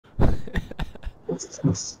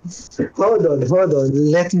Hold on, hold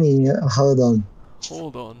on. Let me hold on.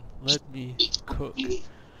 Hold on, let me cook.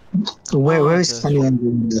 Come Where on, is Sunny Destro. and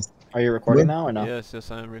Gorillas? Are you recording Where? now or no? Yes,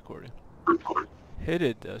 yes, I am recording. Hit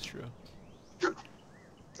it, Destro.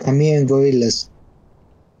 Sunny and Gorillas.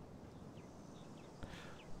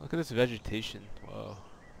 Look at this vegetation. Wow.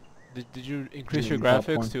 Did you increase your Eating graphics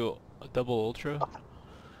popcorn. to a double ultra?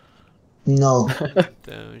 No.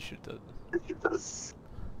 Damn, we should have done.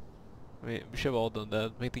 I mean, we should have all done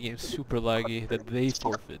that. Make the game super laggy that they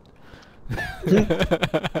forfeit.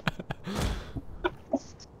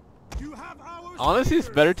 Honestly, it's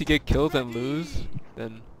better to get kills and lose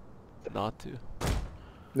than not to.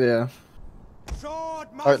 Yeah.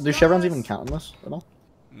 Do chevrons even count in this at all?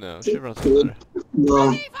 No, chevrons don't matter.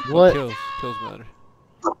 No. What? Kills matter.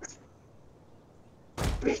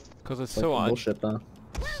 Cause it's Like so bullshit though.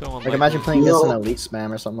 so unlikely. Like imagine playing against an No. elite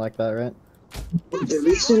spam or something like that, right?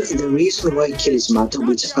 The reason why kills matter,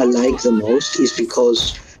 which I like the most, is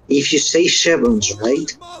because if you say chevrons,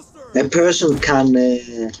 right, a person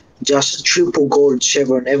can just triple gold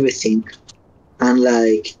chevron everything, and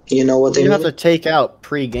like, you know what I You mean? have to take out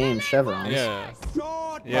pre-game chevrons. Yeah.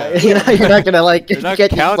 Like, Yeah. you're not gonna like. You're You not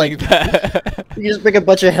can't just, counting like, that. you just bring a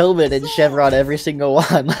bunch of helmet and chevron every single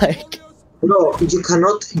one, like. No, you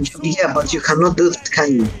cannot. Yeah, but you cannot do that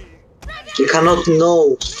kind. You cannot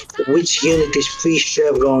know which unit is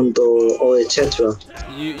pre-chevroned or etc.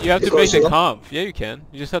 You have to make Because the you- comp. Yeah, you can.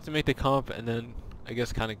 You just have to make the comp and then I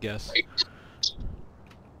guess kind of guess.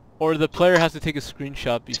 Or the player has to take a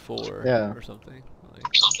screenshot before Yeah. or something. Like,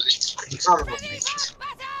 Oh,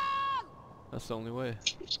 that's the only way.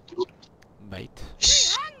 Mate.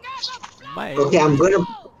 Mate. okay, I'm gonna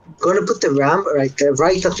put the ram right at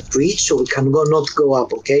the breach so we can not go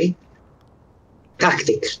up. Okay.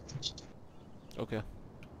 Tactic. Okay.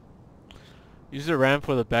 Use the ramp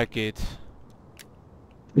for the back gate.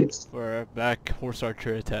 For our back horse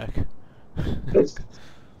archer attack.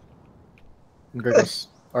 Grievous.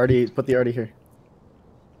 Already put the already here.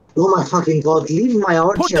 Oh my fucking god! Leave my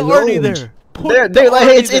archer Put the alone. arty there! Put There, the like,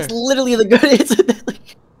 arty it's there! literally the good. It's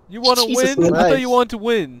like, You want to Jesus win? I thought you Christ. wanted to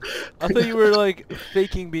win. I thought you were like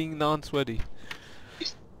faking being non-sweaty.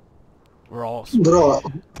 We're all sweaty. Bro,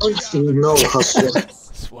 don't you know how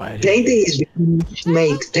Sweaty. Painting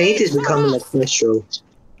is Paint is becoming like Destro.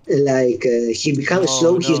 Like he becomes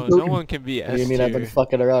slow. He's No one can be S you mean I've been tier.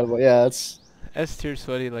 fucking around? But yeah, it's. S tier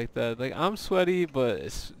sweaty like that. Like I'm sweaty, but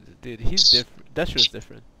dude, he's different. Destro's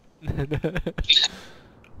different.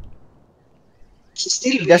 He's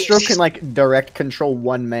still Destro can like direct control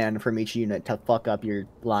one man from each unit to fuck up your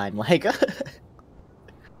line. Like,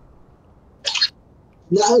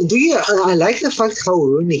 No, do you? I like the fact how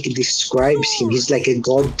Runic describes him. He's like a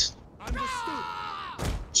god.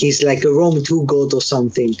 He's like a Rome 2 god or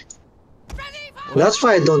something. That's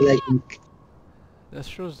why I don't like him.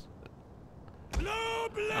 Destro's.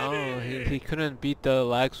 Oh, he couldn't beat the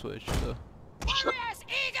lag switch. So.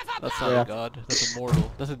 That's not Yeah. a god. That's a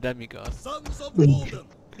mortal. That's a demigod.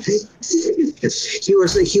 He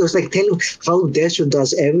was like telling how Destro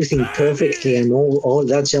does everything perfectly and all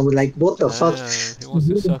that. So I'm like, what the fuck? He wants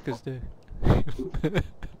to suck his dick.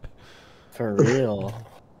 for real.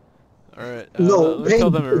 Alright, No, let's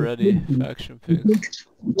tell them we're ready. Faction picks.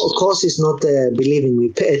 Of course, he's not believing me.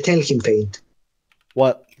 Tell him, Paint.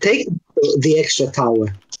 What? Take the extra tower.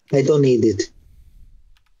 I don't need it.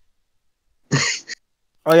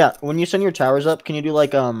 Oh yeah, when you send your towers up, can you do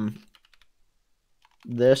like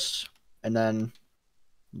this and then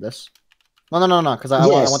this? No, because I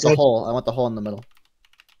want the hole. I want the hole in the middle.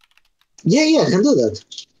 Yeah, I can do that.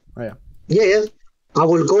 Oh yeah. Yeah. I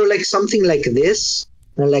will go like something like this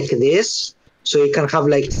and like this, so you can have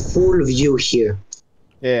like full view here.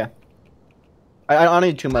 Yeah. I don't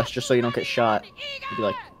need too much, just so you don't get shot. You do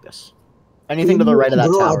like this. Anything to the right of that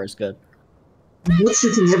Bro, tower is good. I'm not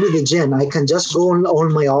sitting here with the gen. I can just go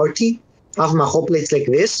on my arty, have my hoplites like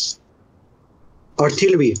this.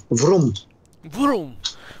 Artillery, vroom. Vroom!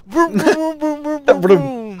 Vroom, vroom, vroom, vroom, vroom,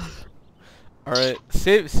 vroom. Alright,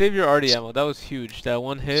 save your arty ammo. That was huge. That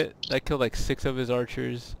one hit, that killed like 6 of his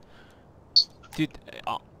archers. Dude,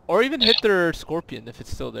 or even hit their scorpion if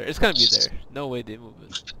it's still there. It's gonna be there. No way they move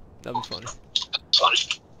it. That'd be funny.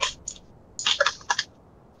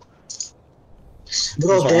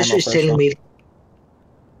 Bro, Dash is telling me.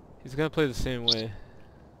 He's gonna play the same way.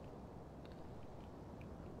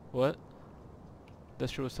 What?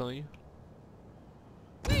 Destro was telling you?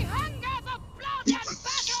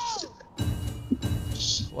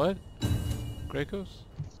 What? GRAIKOS?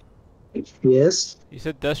 Yes. You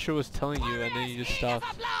said Destro was telling you and then you just stopped.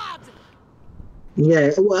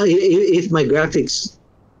 Yeah, well, if my graphics.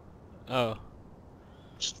 Oh.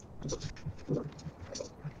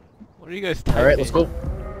 What are you guys typing? Alright, let's go.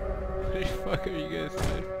 What the fuck are you guys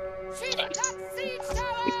typing?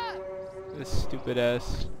 This stupid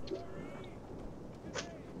ass.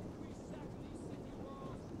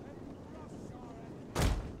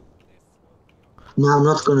 No, I'm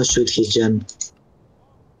not gonna shoot his gen.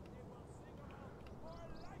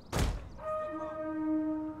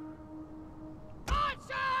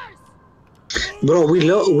 Bro, we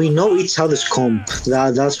know each other's comp.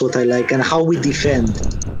 That's what I like, and how we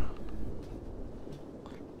defend.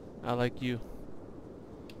 I like you.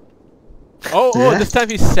 Oh, Yeah? this time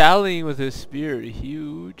he's sallying with his spear.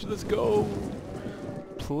 Huge. Let's go.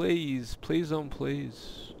 Plays. Play zone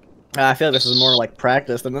plays. I feel like this is more like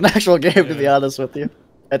practice than an actual game, to be honest with you.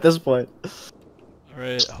 At this point.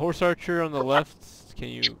 Alright, horse archer on the left. Can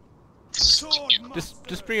you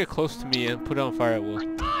just bring it close to me and put it on fire at will.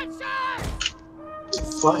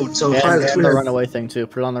 It's on And fire. the runaway thing too.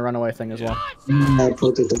 Put it on the runaway thing as well. I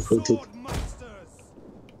put it.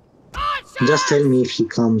 Just tell me if he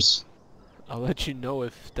comes. I'll let you know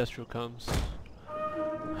if Destro comes.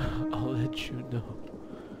 I'll let you know.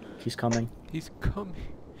 He's coming. He's coming.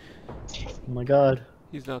 Oh my god.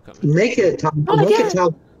 He's not coming. Make a tower. Make a tower.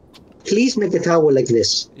 Please make a tower like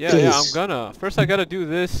this. Yeah, Please. yeah, I'm gonna. First I gotta do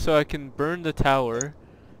this so I can burn the tower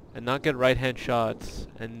and not get right hand shots,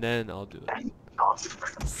 and then I'll do it.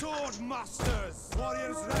 Sword masters!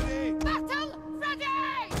 Warriors ready! Battle ready!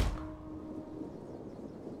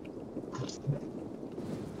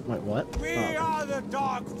 Wait, what? We Oh. are the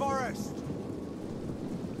Dark Forest!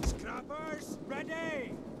 Scrappers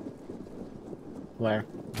ready! Where?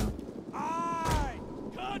 Aye!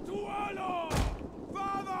 Catualo!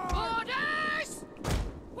 Father! Orders!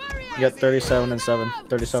 Warriors! You got 37 and 7.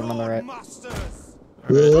 37 on the right. Masters!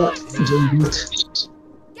 Yeah.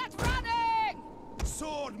 Get ready!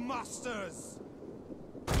 Sword masters!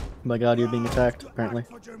 Oh my god, you're being attacked, apparently.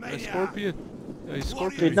 For A Germania! scorpion. Yeah, he's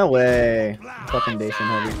scorpion. Dude, no way. Fucking Dacian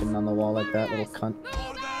everything on the wall like that, little cunt.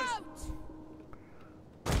 Move out!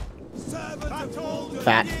 Servants of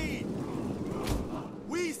Fat.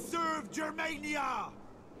 We serve Germania!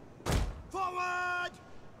 Forward!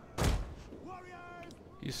 Warriors!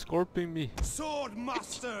 He's scorpioning me. Sword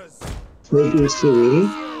masters! Wait, is he really?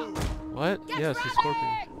 What? Get Yes, he's ready!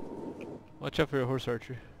 scorpioning. Watch out for your horse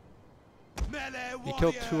archer. Melee He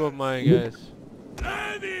killed 2 of warriors! my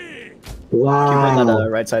guys. Ready! Can you run that Wow.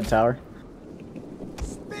 right side tower?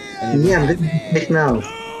 Spear Yeah, I'm doing it now.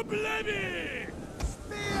 Globe levy!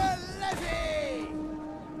 Spear levy!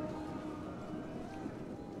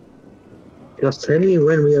 Just tell me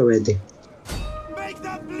when we are ready. Make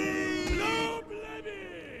them bleed! Globe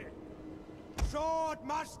levy! Sword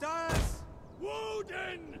masters!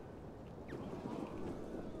 Woden!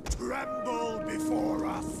 Tremble before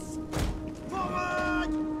us!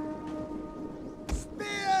 Forward!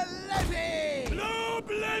 Spear levy! Globe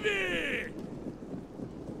levy!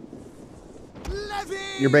 Levy!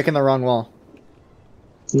 You're breaking the wrong wall.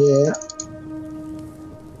 Yeah.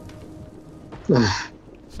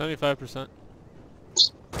 75%.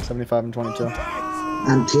 75 and 22.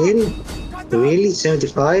 Until? Really?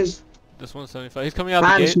 75? This one's 75. He's coming out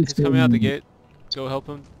the gate. He's coming out the gate. Go help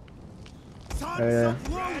him. Sons Yeah.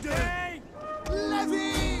 of Woden!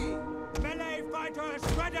 Levy! Melee fighters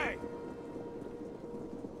ready!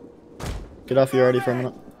 Get off you already for a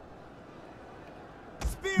minute.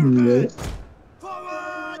 Spearhead!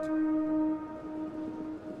 Forward!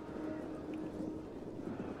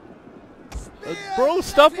 Bro,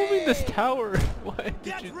 stop moving this tower. Why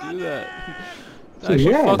did you do that? That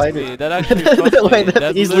actually Yeah, fucked I me. did. That actually fucked Wait, me.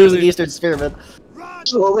 That he's literally- losing Eastern Spearman. Run!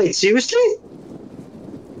 Oh, wait, seriously?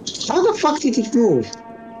 How the fuck did it move?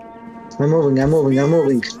 I'm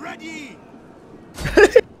moving. Ready!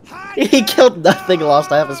 He killed nothing,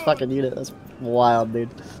 lost half his fucking unit. That's wild, dude.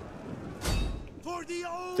 For the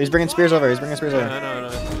old He's bringing spears over. He's bringing spears No, over. no,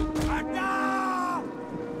 no. And now!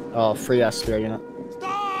 Oh, free ass spear unit.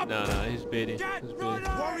 Stop! No, he's baiting. Get He's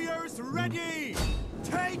baiting. warriors ready!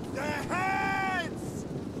 Take their heads!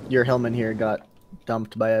 Your Hillman here got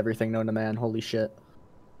dumped by everything known to man. Holy shit.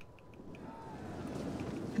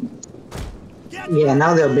 Get Yeah,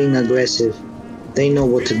 now they're being aggressive. They know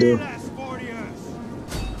what to do. fearless warriors!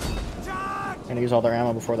 Charge! Gonna use all their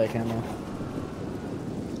ammo before they can though.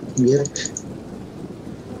 Yep.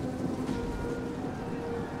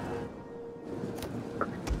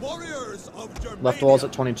 Warriors of Germania! Left wall's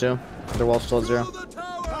at 22. Other wall's still at 0. To the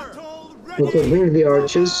tower! Battle ready! Okay, bring the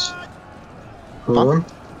archers. Hold on.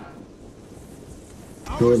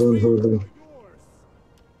 Hold on.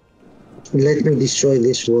 Let me destroy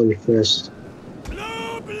this wall first.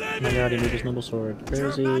 Globe Oh my god, he moved his noble sword. Where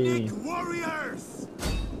is he? Germanic warriors!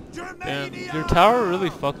 Damn, your tower really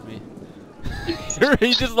fucked me.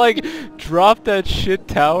 He just like dropped that shit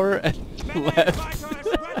tower and left.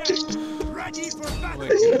 Ready for Oh battle. my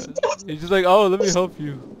god. He's just like, oh, let me help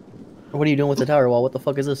you. What are you doing with the tower wall? What the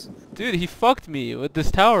fuck is this? Dude, he fucked me with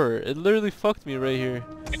this tower. It literally fucked me right here.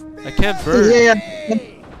 I can't burn. Yeah.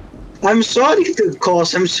 I'm sorry,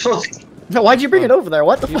 Cos. I'm sorry. Why'd you bring it over there?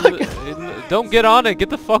 What the fuck? Don't get on it. Get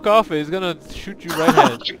the fuck off it. He's gonna shoot you right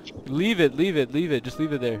hand. Leave it. Leave it. Leave it. Just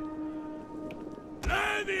leave it there.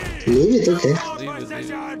 Leave it, okay. Leave it. Leave it.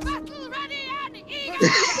 Battle ready and eager.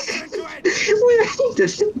 Where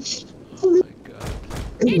is it? Oh my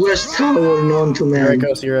god. Worst tower known to man.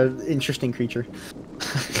 Graikos, you're an interesting creature.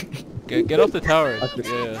 Get off the tower.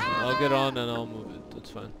 Yeah, I'll get on and I'll move it.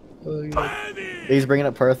 That's fine. He's bringing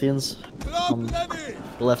up Parthians on the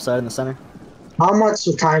left side and the center. How much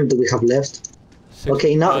time do we have left?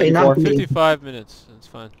 Okay, enough. 55 minutes. That's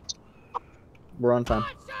fine. We're on time.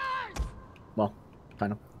 Archers! Well,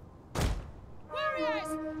 kind of. Warriors,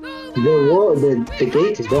 move The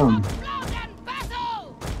gate is down. blood and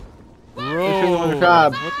battle! Bro,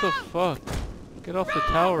 crab. what the fuck? Get off the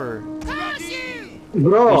tower. Curse you! He's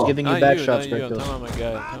Bro, giving you Not back you, shots, not you. I'm Graikos. talking about my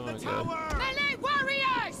guy. I'm talking about my guy. Melee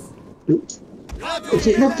warriors!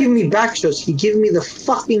 he did not give me back shots. He gave me the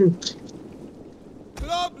fucking.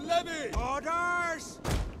 Club levy. Orders.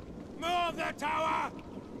 Move the tower.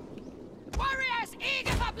 Warriors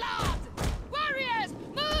eager for blood! Warriors,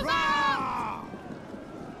 move out!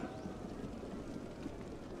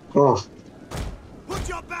 Rah! Oh, Put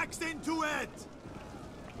your backs into it.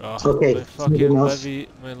 Oh, Okay, my fucking moving else.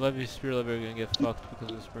 levy spear levy are gonna get fucked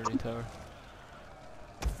because of this burning tower.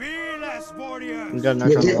 Fearless warriors. We got an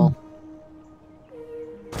archer on the wall.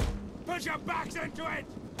 Put your backs into it.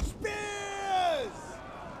 Spears.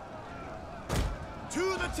 To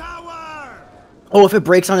the tower. Oh, if it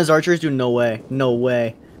breaks on his archers, dude, no way. No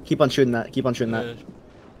way. Keep on shooting that. Keep on shooting that. Yeah.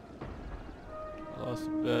 Lost a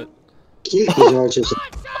bet. keep these archers.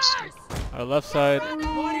 Archers! Our left side.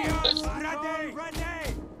 Warriors ready. Ready.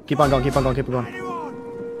 Keep on going, keep on going, keep on going.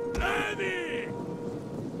 Anyone? Levy.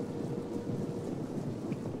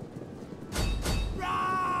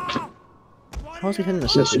 Rah! How is he hitting the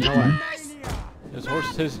ship? Dude? No way.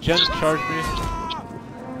 His gen charged me.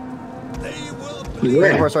 They will Bring the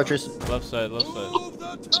Where? horse archers. Left side, left side. move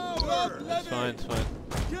the tower. It's fine, it's fine.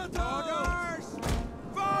 Get orders.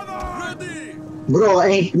 Father. Ready. Bro,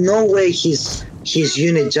 ain't no way his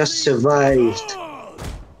unit just survived.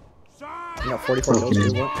 You got 44 kills,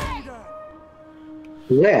 dude. What?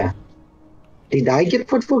 Where? Did I get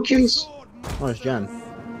 44 kills? Oh, it's Jen.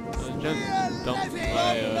 Gen dumped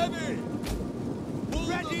my,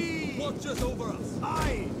 Ready. Watches over us.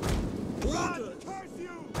 Aye. Run. Curse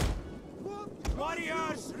you.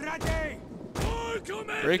 Warriors ready.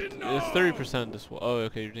 break, it's 30% this wall. Oh,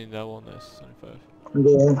 okay, you're doing that one, nice, 75.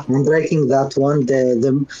 Yeah, I'm breaking that one.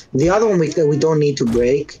 The other one we don't need to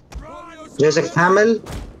break. There's a camel.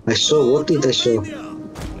 I saw. What did I saw?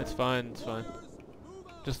 It's fine, it's fine.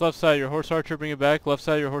 Just left side, your horse archer, bring it back. Left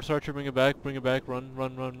side, your horse archer, bring it back, bring it back. Run,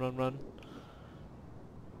 run, run, run, run.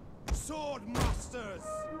 Sword masters.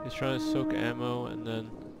 He's trying to soak ammo and then...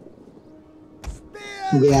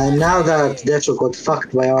 Yeah, now that Destro got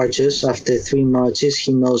fucked by archers after 3 marches,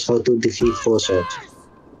 he knows how to defeat force archers.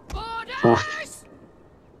 Orders!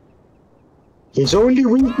 His only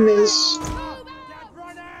weakness. Get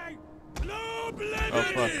running. Club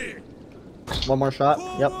Oh, levy. fuck. One more shot.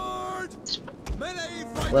 Yep. Forward. Melee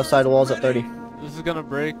fight. Left side wall's at 30. This is gonna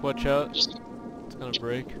break, watch out. It's gonna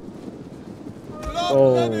break. Club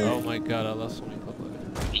Oh. levy. Oh my god, I lost so many club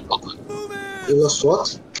legs. Move You it. lost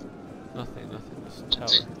what? Nothing, this tower.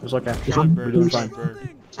 It's okay. Trying to burn, We're doing trying fine. to burn.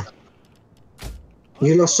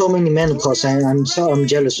 You lost so many men, cause I'm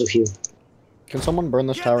jealous of you. Can someone burn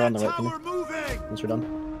this Get tower that on the right for me? tower moving. Once we're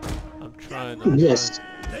done. I'm trying, Yes,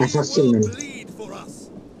 I have Hillman. Bleed for us.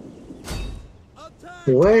 Attack.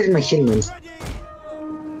 Where is my Hillman? Ready.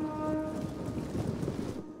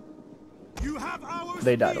 You have our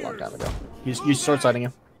They died a long time ago. You sword siding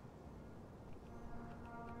him.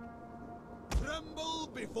 Tremble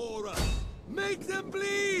before us. Make them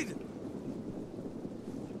bleed.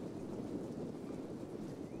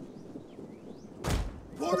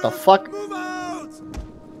 What the fuck? Move out.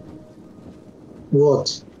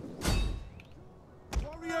 What?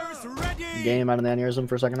 Warriors ready. Game out of the aneurysm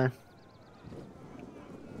for a second there.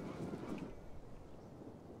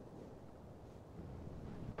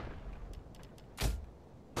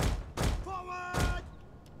 Forward.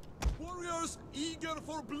 Warriors eager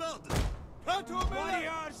for blood.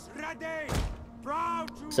 Warriors ready. Proud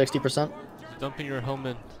to 60%. Dumping your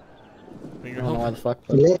helmet. Bring I your don't know why helmet. the fuck.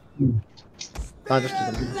 But Let Just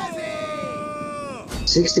keep them.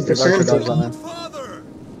 60%. Dogs on there. Father!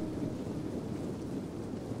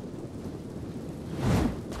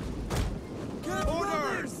 Give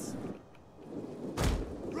orders!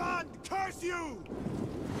 Run, curse you!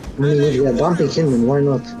 I mean, if they're dumping him, then why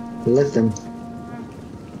not let them?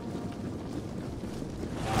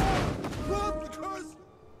 Run, curse!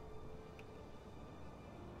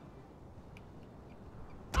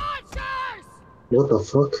 Archers! What the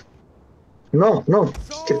fuck? No, no,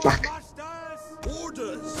 get back.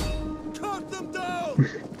 Orders! Cut them down!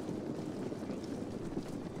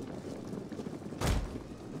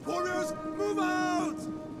 Warriors, move out!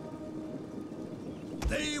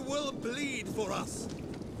 They will bleed for us.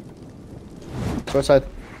 Sword side.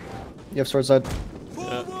 You have sword side.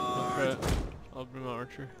 Yeah, I'll try it. I'll bring my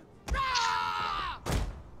archer. Run!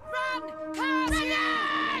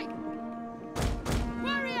 Ready!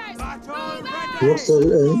 Warriors! Battle Move ready! What's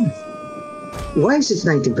the... why is it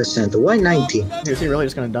 90%? Why 90? Dude, is he really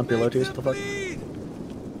just gonna dump your low twos? What the fuck?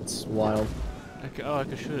 It's wild. I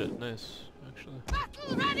can shoot it. Nice, actually.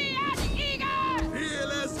 Battle ready and eager!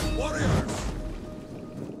 Fearless warriors!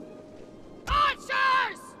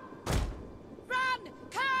 Archers! Run!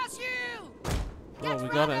 Curse you! Oh, Get we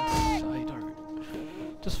got it ready! inside our...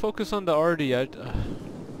 Just focus on the arty.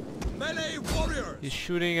 Melee warriors! He's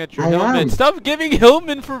shooting at your I am. helmet. Stop giving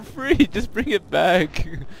Hillman for free. Just bring it back.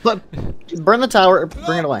 But burn the tower or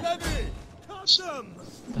bring it away. Levy! Cut them!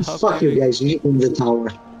 Stop Fuck you giving- guys, you in the tower.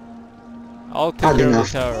 I'll take Had care enough.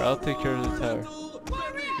 of the tower. I'll take care of the tower.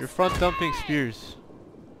 You're front dumping spears.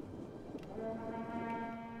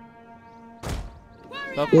 Stop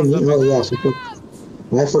Yeah, front dumping. oh, yeah,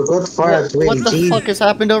 I forgot fire at What the 20. fuck has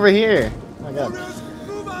happened over here? Oh my god. Warriors,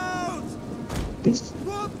 move out!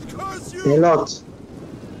 Run, curse A you! lot.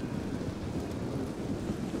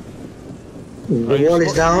 The you're wall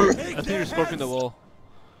is down. I think you're scoping the wall.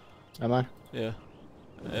 Am I? Yeah.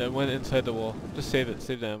 It went inside the wall. Just save it.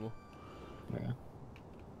 Save the ammo. Yeah.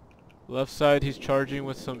 Left side, he's charging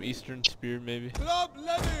with some eastern spear, maybe. Club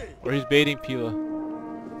Levy! Or he's baiting Pila.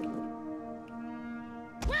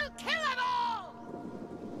 We'll kill them all!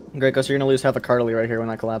 Great, so you're gonna lose half a Carly right here when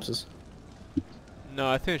that collapses. No,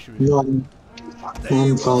 I think it should be. No, They I'm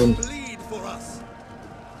will fine. bleed for us.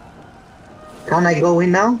 Can I go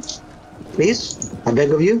in now? Please? I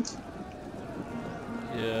beg of you?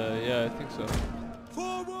 Yeah, I think so.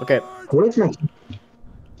 Forward! Okay. Where's my...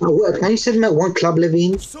 Oh, what, can you send me one club levy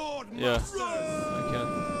in? Sword Yeah. masters! I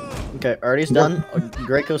can. Okay, Artie's done.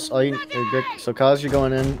 Greikos, so Kaz, you're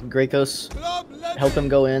going in. Greikos, Club Levy! help him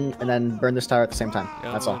go in, and then burn this tower at the same time.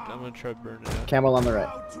 Yeah, That's I'm all. gonna, I'm gonna try to burn it out. Camel on the right.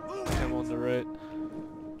 Camel on the right.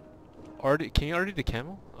 Artie, can you already the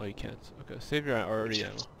camel? Oh, you can't. Okay, save your already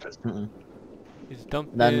ammo. Mm-mm. He's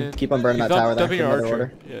dumping. Then keep on burning he's that tower. Then dumping get your another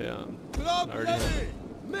archer. order. Yeah. Club I already have Levy!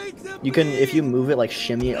 Make them You can, bleed! if you move it like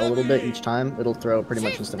shimmy a little bit each time, it'll throw pretty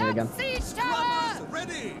much instantly again. Siege tower!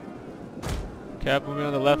 Ready! Cap, moving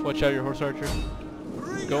on the left. Watch out, your horse archer.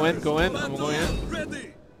 Go in, go in. I'm going in.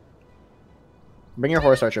 Ready! Bring your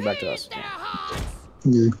horse archer back to us. Their hearts!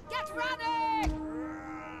 Yeah. Get ready!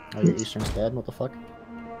 Oh, your Eastern's dead. What the fuck?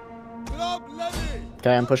 Club Levy!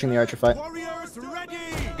 Okay, I'm pushing the archer fight. Warriors ready!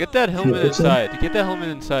 Get that helmet it's in- inside. Get that helmet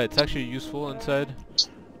inside. It's actually useful inside.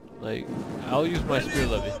 Like, I'll use my spear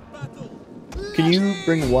levy. Can you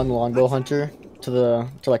bring one longbow hunter to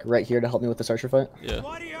like right here to help me with this archer fight? Yeah.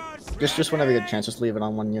 Warriors Just whenever you get a chance, just leave it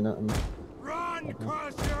on one unit, run,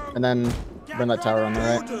 curse you! and then burn that tower on the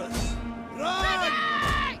right. Orders!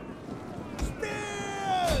 Run!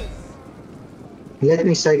 Spears! Let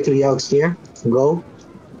me cycle you out here. Go.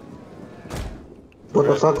 What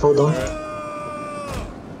the fuck? Hold on.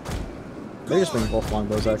 Maybe just bring both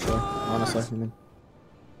longbows actually. Honestly, I mean,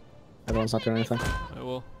 everyone's not doing anything. I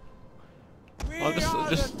will. Oh,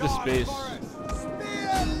 just the space.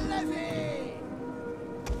 Spear Levy!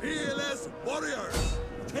 Fearless warriors!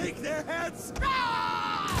 Take their heads!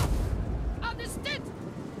 Rah! Understood!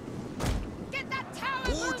 Get that tower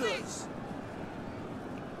moving! Orders!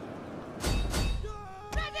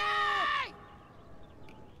 Ready!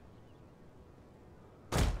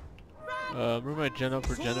 Move my gen up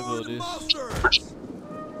for gen abilities. Masters!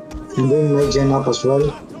 I'm bringing my gen up as well.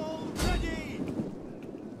 Battle ready!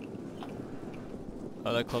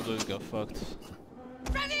 Oh, that club always got fucked.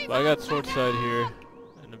 Ready! But I got sword side here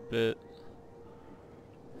in a bit.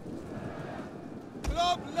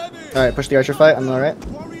 Club Levy! All right, push the archer fight on the right.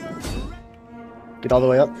 Warriors Get all the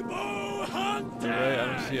way up. go hunt! The right, I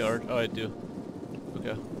don't see art. Oh, I do.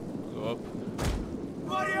 Okay, I'll go up.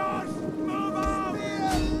 Warriors move out!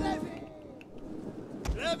 Spear Levy!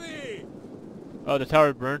 Levy! Oh, the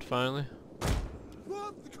tower burned finally.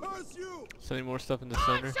 Run, Curse you! Sending more stuff in the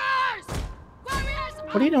center. Archers! Warriors!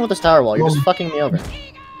 What are you doing with this tower wall? You're just fucking me over.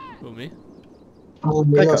 Who, me? Oh,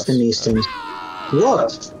 we lost an Eastern.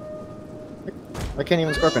 What? I can't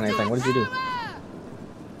even scorpion anything. What did you do?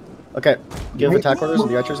 Okay. Do you have attack orders with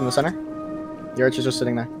the archers in the center? The archers are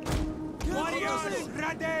sitting there. Warriors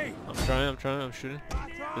ready! I'm trying, I'm shooting.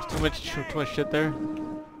 There's too much shit there.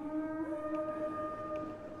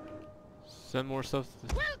 Send more stuff.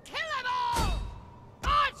 We'll kill them all!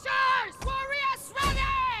 Archers! Warriors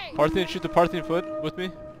ready! Parthian, shoot the Parthian foot with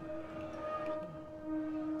me.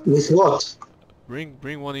 With what?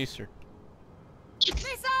 Bring one Eastern.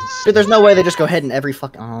 Dude, there's no way they just go hidden every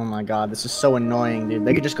fuck. Oh my god, this is so annoying, dude.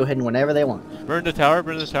 They could just go hidden whenever they want. Burn the tower,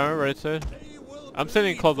 right side. I'm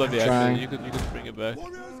sending Club Levy Trying. actually. You could bring it back.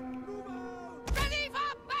 Ready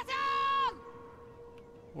for battle!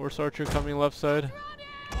 Horse Archer coming left side.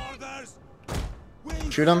 Orders!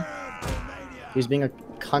 Shoot him. He's being a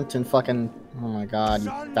cunt and fucking. Oh my god, you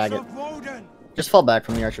faggot. Just fall back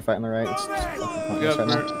from the archer fight on the right. It's fucking pointless right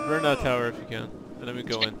now. Burn that tower if you can, and then we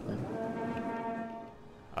go in.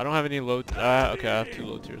 I don't have any low. Okay, I have 2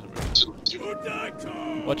 low tiers.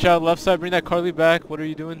 Watch out, left side. Bring that Carly back. What are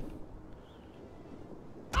you doing?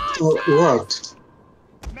 What?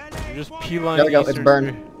 You're just P-line. There we go. It's Eastern.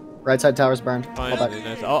 burned. Right side tower's burned. Fall Finally,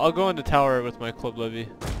 back. nice. I'll go in the tower with my Club Levy.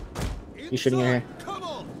 He's shooting you here.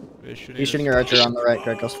 He's shooting, He's shooting your archer on the right.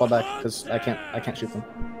 Graikos, fall back, because I can't shoot them.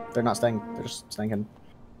 They're not staying. They're just staying hidden.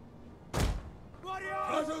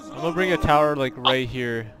 I'm gonna bring a tower like right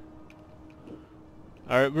here.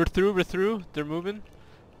 Alright, we're through. They're moving.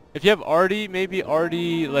 If you have Artie, maybe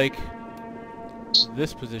Artie like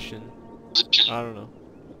this position. I don't know.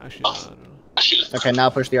 Actually, no, I don't know. Okay, now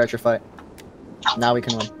push the archer fight. Now we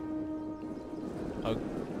can win.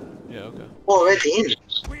 Yeah, okay. Already in.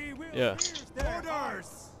 Yeah.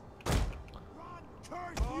 Orders!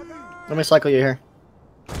 Let me cycle you here.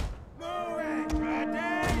 Moving!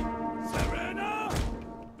 Ready! Serena!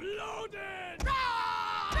 Loaded!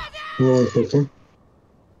 Oh, okay.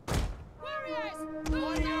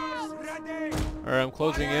 Warriors! Ready! Alright, I'm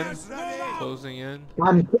closing in. Ready! Closing in.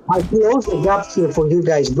 I close the gap here for you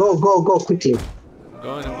guys. Go quickly. I'm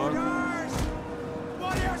going. Warriors!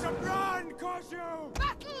 Warriors of run! Curse you!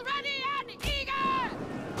 Battle ready and eager!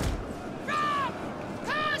 Run!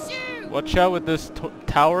 Curse you! Watch out with this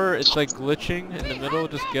tower. It's like glitching in the middle.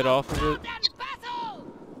 Just get off of it. And battle!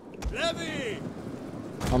 Levy!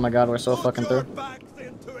 Oh my god, we're so fucking Put your through. backs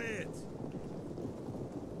into it!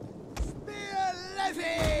 Spear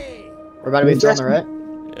Levy! We're about to be through on the right.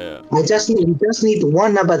 Yeah. We just need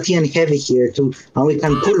one Nabatean heavy here and we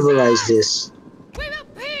can pulverize this. We will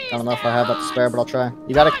I peace! don't know if I have that to spare, but I'll try.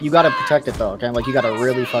 You gotta protect it though, okay? Like you gotta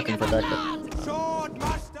really fucking protect it. Sword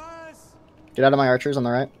masters! Get out of my archers on the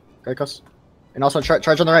right, Graikos. And also charge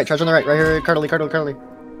on the right, right here, Curdly.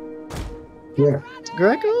 Yeah.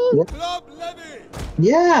 Graikos! Club Levy!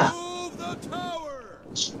 Yeah. Move the tower!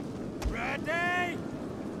 Ready!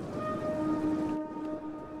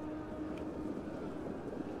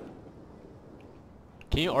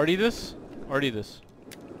 Can you Artie this? Artie this.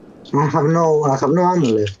 I have no ammo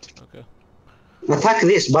left. Okay. Attack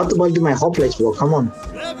this, but do my hoplites, bro. Come on.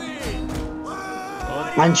 Levy!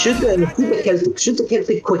 And shoot the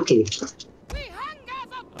Celtic quickly. We hunger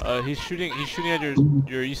for He's shooting at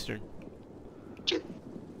your Eastern.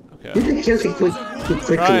 Okay. Shoot the Celtic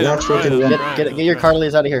quickly. Try it, That's what try I it. want. Get your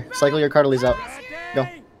Cardlys out of here. Cycle your Cardlys out. Go.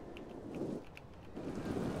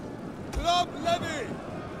 Club Levy!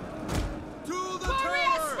 To the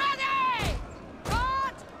Warriors tower! ready!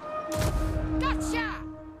 What? Gotcha!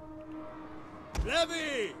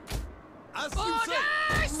 Levy! As you say!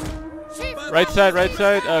 Orders! Chief Right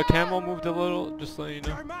side. Camel moved a little. Just letting you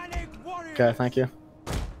know. Germanic warrior! Okay, thank you.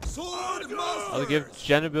 Sword I'll master! give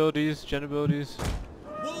gen abilities.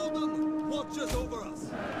 Walden watches over us.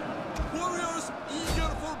 Warriors eager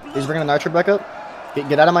for blood. He's bringing an archer back up.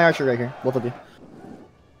 Get out of my archer right here, both of you.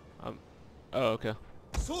 Oh, okay.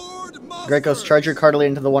 Sword master! Graikos, charge your Cardly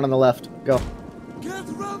into the one on the left. Go. Get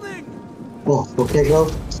running! Oh, okay,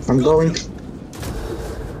 go. I'm going.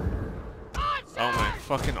 Oh my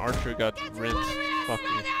fucking archer got rinsed. Fuck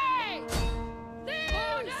me.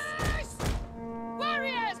 Orders!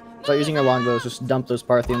 Warriors! Start using your longbows. Just dump those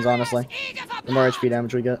Parthians, honestly. Eager for The more blood! HP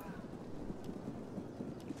damage we get.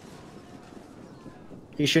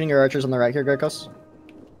 He's shooting your archers on the right here, Graikos.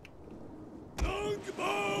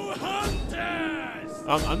 Longbow hunters!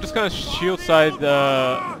 I'm just gonna shield side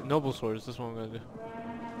noble swords. That's what I'm gonna do.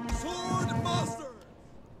 Sword master!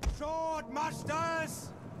 Sword masters!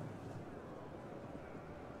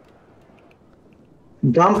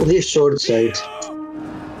 Dump this short side.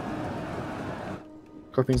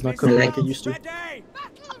 Scorpion's not cooking like it used to. Battle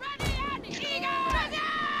ready and eager. Ready.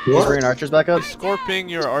 He's What? bringing archers back up. He's scorping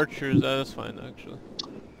your archers. That's fine, actually.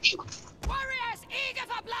 Warriors eager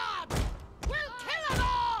for blood. We'll kill them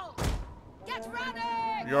all. Get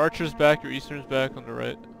ready. Your archer's back, your eastern's back on the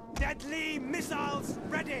right. Deadly missiles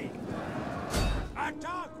ready.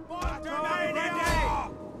 Attack ready.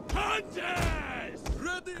 Hunters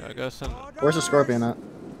ready. Okay, I gotta send. Where's the scorpion at?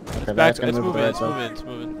 Okay, Back, that's gonna it's move moving, to the right it's side. moving, it's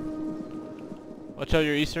moving. Watch out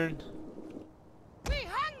your eastern. We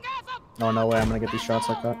hunger for Oh no way, I'm gonna get these shots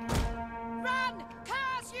like that. run.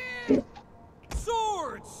 Curse you.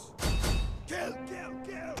 Swords. Kill.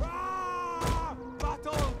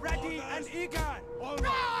 Battle ready and eager. Roar.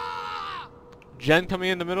 Jen coming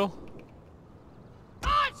in the middle.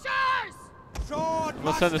 Archers. Sword I'm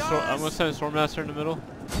gonna send a Swordmaster in the middle.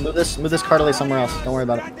 Move this cartilage somewhere else. Don't worry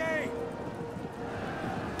about it. Ready.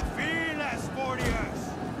 Fearless warriors.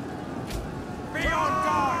 Be on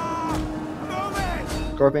guard. Move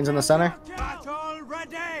it. Scorpion's in the center. Battle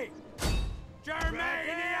ready.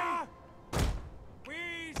 Germania.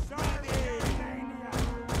 We serve Germania.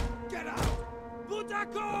 Get out.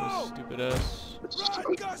 Butako. Stupid ass.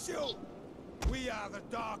 Run, Gushu. We are the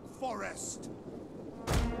Dark Forest.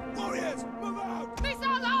 Warriors, move out.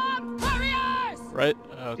 Missile armed warriors. Right?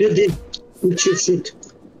 Okay. Shoot.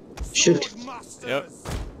 Sword masters. Yep.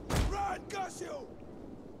 Run, Gushu.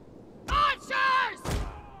 Archers.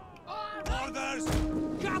 Orders.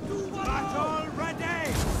 Battle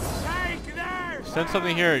ready. Take there. Send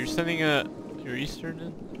something here. You're sending your eastern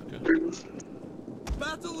in? Okay.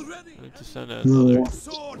 Battle ready. I need to send another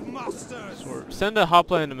Sword masters. sword. Send a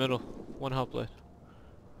hoplite in the middle. One hoplite.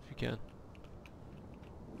 If you can.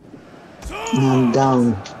 I'm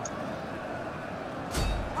down.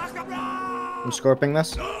 I'm scorping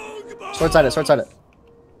this. Sword side it.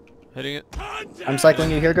 Hitting it. I'm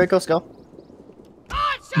cycling you here, Graikos, go.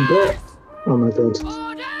 Archers. Oh my god.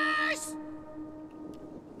 Orders.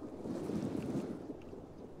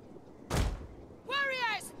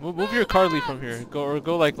 Warriors. Move your Carly from here.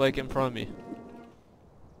 Go like in front of me.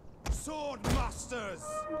 Sword masters.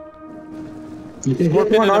 You can get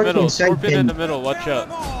Scorpion one in the arc middle. inside Scorpion in the him. middle. Watch out.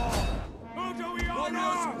 Who do we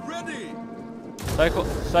honor? Ready.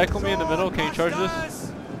 Cycle me in the middle. Can you charge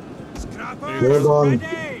this? Scrappers Hold on.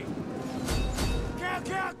 ready.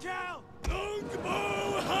 Kill.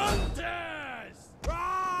 Longbow hunters.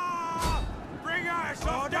 Rah! Bring our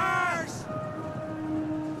soldiers.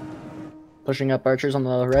 Pushing up archers on the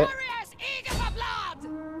right. Warriors eager for blood.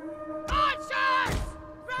 Archers.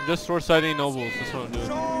 I'm just sword sighting nobles. That's what I'm doing.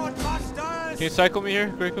 Sword masters. Can you cycle me here,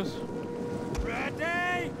 Graikos?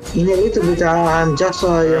 Ready. In a little bit, I'm just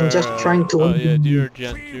trying to. Oh yeah, do your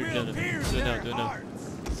gen. We Do your will gen. pierce Do it now. their Do it now.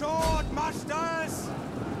 hearts. Sword masters.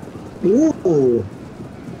 Ooh.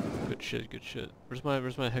 Good shit. Where's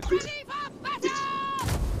my hex bear? Ready for battle.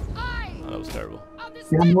 I Oh, that was terrible. of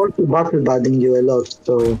the I'm also battle budding you a lot,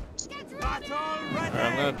 so. get ready. Battle ready. Alright,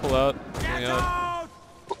 I'm gonna pull out. Pulling Get out. out.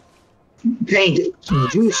 Paint,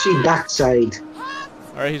 juicy backside.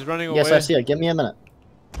 Alright, he's running away. Yes, I see it. Give me a minute.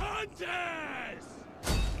 Hunters.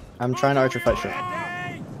 I'm trying to archer fight shit.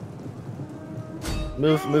 Ready.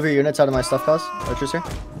 Move your units out of my stuff, cuz. Archers here.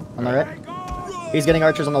 On the right. Go. He's getting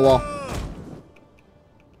archers on the wall.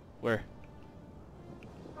 Where?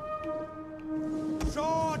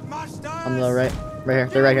 Sword masters. On the right. Right here.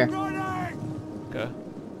 They're right here. Running. Okay.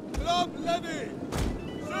 Club levy.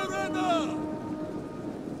 Surrender.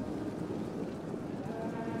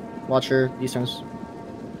 Watch your easterns.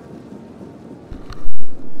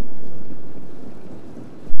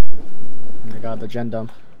 Oh my god, the gen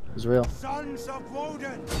dump is real. Sons of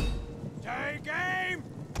Woden. Take aim.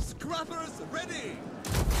 Scrappers ready.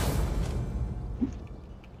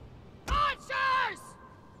 Archers.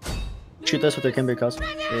 Shoot this with your Kimber, cuz.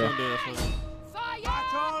 That's what Yeah. I'm doing. That's what I'm doing. Fire.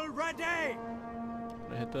 Battle ready.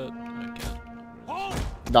 Can I hit that? I can't. Hold.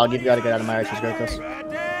 Dog, you've got to get out of my archers, Graikos.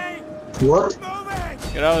 Ready. What? Move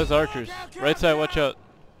it. Get out of his archers. Right side, watch out.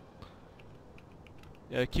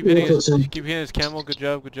 Yeah, keep hitting his camel. Good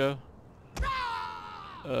job. I'm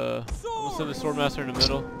gonna send the Swordmaster in the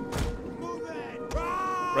middle. Move it.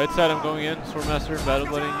 Right side, I'm going in. Swordmaster, battle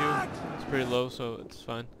blooding you. It's pretty low, so it's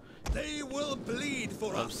fine. They will bleed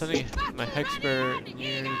for I'm sending my hex bear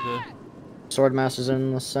near the. Swordmaster's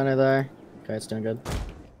in the center there. Okay, it's doing good.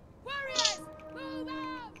 Warriors, move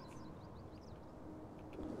out.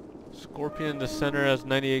 Scorpion in the center has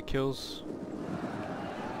 98 kills.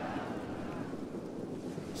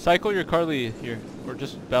 Cycle your Carly here, or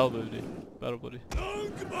just battle buddy.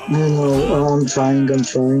 No, I'm trying.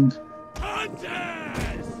 Hunters.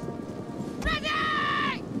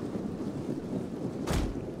 Ready.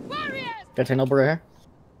 Warriors. Got a noble right here.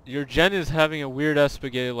 Your gen is having a weird ass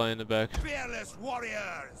spaghetti line in the back. Fearless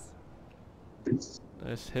warriors.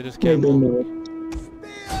 Nice. Hit his Maybe camel. more.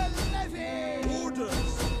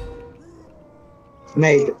 Orders.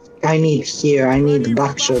 Mate, I need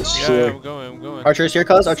back shots Yeah, here. I'm going. Archers here,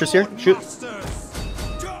 cuz. Archers here. Shoot. Masters.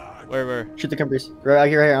 Where? Shoot the Kimberlies. Right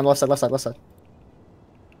here, on the left side.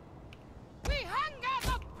 We hunger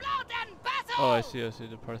for blood and battle. Oh, I see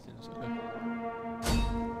the Parthians. Okay.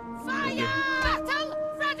 Fire! Battle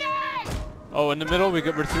ready! Oh, in the middle, we're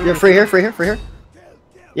through. You're free here.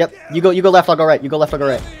 Yep. You go left, I'll go right.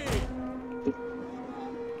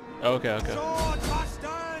 Oh, okay. Sword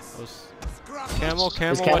masters. Those- Scruff. Camel,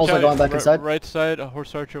 camels watch are out. going back inside. Right side, a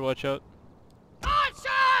horse archer, watch out.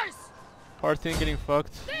 Archers! Parthian getting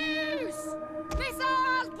fucked. Loose!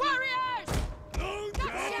 Missile warriors!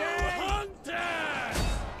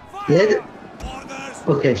 Let. Orders.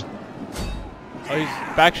 Okay. Oh,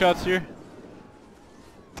 he's back shots here.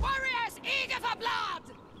 Warriors eager for blood!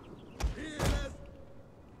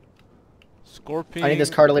 Scorpion. I need this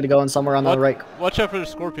cartily to go in somewhere on the right. Watch out for the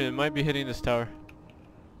scorpion. It might be hitting this tower.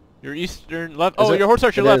 Your eastern left. Is Oh, it? your horse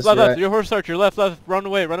archer It left. is, Left. you're right. Your horse archer left. Run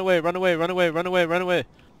away.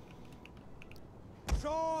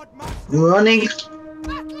 Sword masters. Running.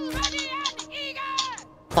 Battle ready and eager!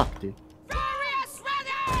 Fuck, dude. Warriors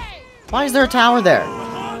ready! Why is there a tower there?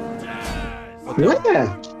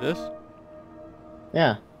 Where? This?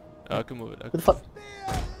 Yeah. Oh, I can move it. Who the fuck?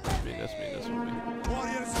 That's me. That's me.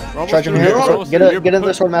 Warriors. We're almost Charge him through here. We're Get almost Get through. a You're get another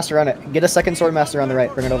put- sword master on it. Get a second sword master on the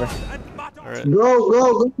right. Bring it over. Alright.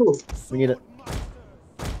 Go. We need it.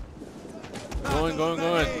 Going.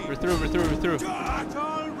 We're through.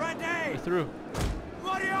 Battle ready. We're through.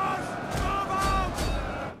 Warriors. Move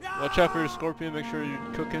out. Watch out for your scorpion. Make sure you're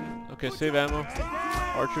cooking. Okay, save ammo.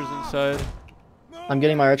 Archers inside. I'm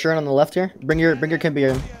getting my archer in on the left here. Bring your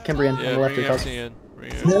Kimbrian on Yeah, the left bring here, cuz. everything in.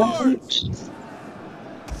 Bring everything.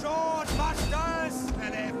 Sword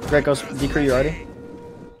masters. GRAIKOS, decree you already.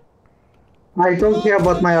 I don't care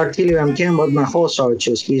about my artillery. I'm caring about my horse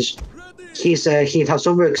archers. He has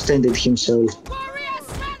overextended himself. Warriors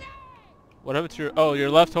ready! What happened to your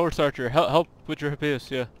left horse archer? Help with your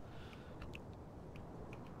Hippias, yeah.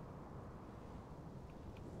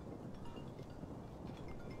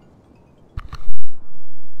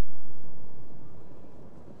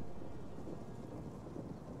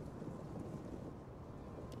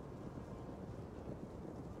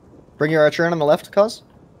 Bring your archer in on the left, cuz.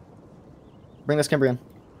 Bring this Kimbrian.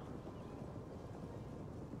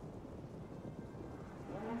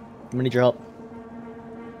 I'm gonna need your help.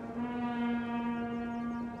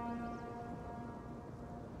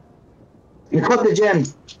 I caught the gen.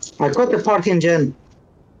 I caught the Parthian gen.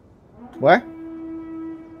 Where?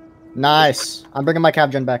 Nice. I'm bringing my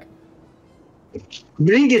cab gen back.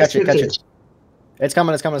 Bring it Catch it, quickly. It's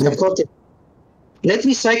coming. I caught it. Let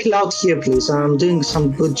me cycle out here, please. I'm doing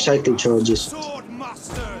some good cycle charges. Sword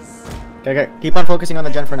masters. Okay. Keep on focusing on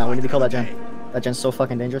the gen for now. We need to kill that gen. That gen's so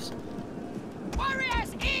fucking dangerous.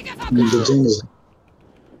 Warriors eager for The blood! gen is.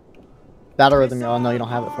 Battle rhythm. Oh no, you don't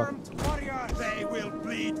have it. Fuck. Armed warriors. They will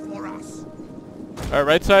bleed for us. Alright,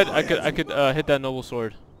 right side, I could hit that noble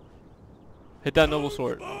sword. Hit that noble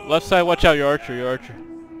sword. Left side, watch out, your archer.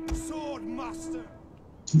 Sword master.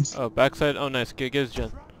 Oh, backside, oh nice, get his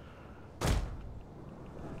gen.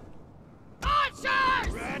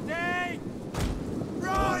 Archers! Ready.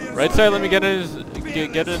 Warriors. Right side, let me get in his,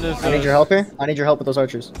 get in his, I need your help here. I need your help with those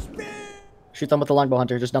archers. Shoot them with the longbow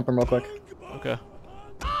hunter. Just dump them real quick. Okay.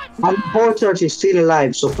 My horse archer is still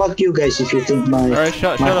alive, so fuck you guys if you think my Alright,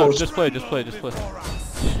 shut my up, horse. just play. For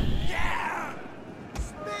us. Yeah.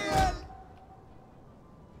 Spear.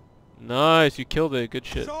 Nice, you killed it, good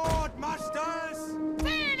shit. Sword masters.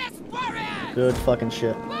 Fearless warriors! Good fucking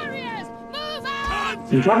shit. Warriors, move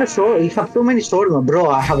out! You have a sword. You have so many swords, bro.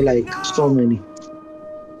 I have like so many.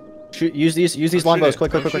 Shoot. Use these longbows.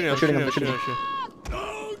 Quick. I'm shooting them.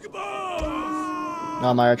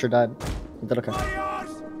 No, my archer died. Is that okay?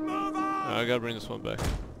 Warriors. Move out. I gotta bring this one back.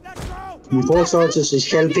 Let's go. My horse archers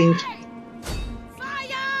is helping. Fire!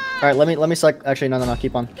 All right. Let me select. Actually, no.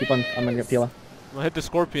 Keep on. I'm gonna get Pila. I'm gonna hit the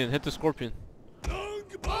scorpion. Orders!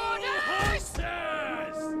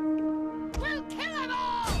 We'll kill them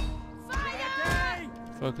all! Fire!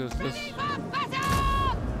 Fuck this. For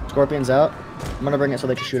battle! Scorpion's out. I'm gonna bring it so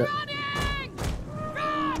they can shoot it.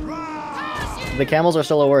 Running! Run! The camels are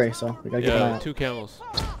still a worry, so we gotta keep an eye Yeah, out. 2 camels.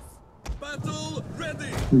 Battle ready.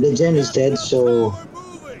 The gen is dead, so We're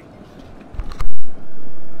moving.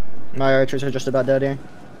 My archers are just about dead here.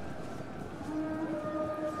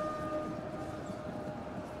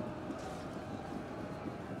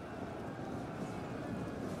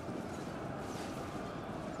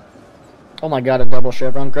 Oh my god, a double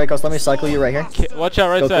chevron. Graikos, let me cycle you right here. Watch out,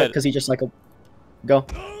 right Go side. because he just cycled. Go.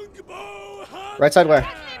 Right side where?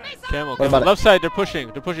 Camel, What camel. about it? Left side, they're pushing.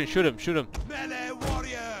 They're pushing. Shoot him, shoot him. Melee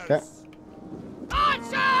warriors. Okay.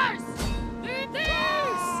 Archers! Lead these!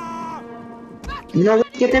 You know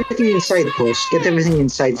what? Get everything inside, boss. Get everything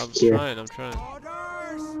inside I'm here. trying, I'm trying.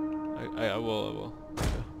 Orders. I will.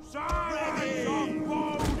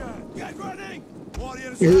 Get ready.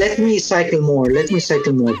 Warriors. Let me cycle more. Let me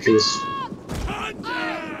cycle more, please.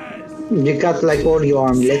 You got like all your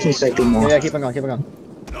army. Let me cycle more. Yeah, keep on going, keep on going.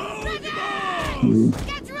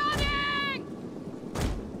 Get running!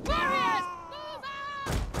 Warriors, move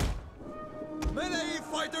out! Melee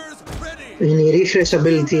fighters ready. You need refresh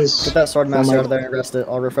abilities. Get that sword master my- out of there and rest it.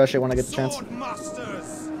 I'll refresh it when I get the chance. Sword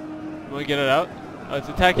masters. Want to get it out? It's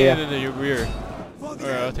attacking Yeah. it in your rear. Alright,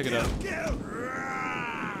 I'll take it out. Kill.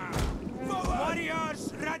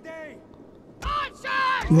 Warriors ready.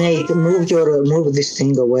 Archers! Nate, move this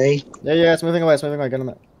thing away. Yeah, it's moving away, it's moving away. Get him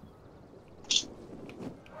there.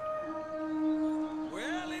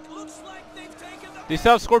 Well, it looks like they've taken the They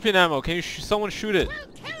still have scorpion ammo. Can you someone shoot it? We'll kill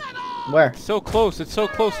them all! Where? It's so close. It's so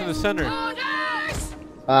close in the center. Orders!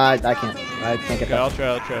 I can't. I can't get Okay, I'll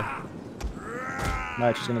that. try. My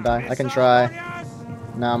archer's gonna die. I can try.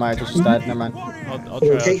 Nah, my archer's just died. Never mind. I'll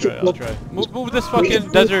Take it. try. Move this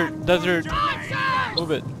fucking desert. Archers!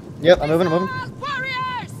 Move it. Yep, I'm moving.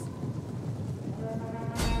 Warriors!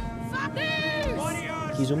 Fuck these!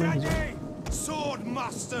 warriors. He's zooming, he's ready. Sword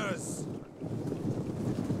masters.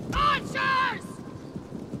 Archers!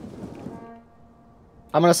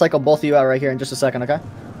 I'm gonna cycle both of you out right here in just a second, okay?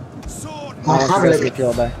 Sword I Once have the rest of like the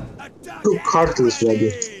kill die. attack. 2 cartridges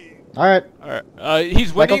ready. Alright, Alright.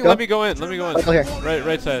 He's Michael, winning. go. Let me go in. Let me go in. Michael here.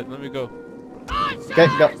 Right side. Let me go. Archers! Okay,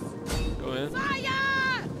 go. Go in. Fire!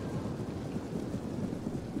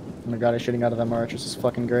 Oh my god, he's shooting out of them archers. This is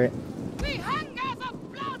fucking great. We hunger for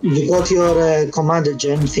blood! You got your commander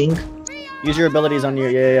gen thing. Use your abilities on your.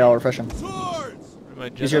 Yeah, I'll refresh him. Swords.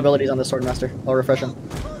 Use your abilities on the sword master. I'll refresh him.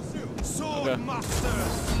 Sword Okay.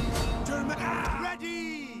 masters. German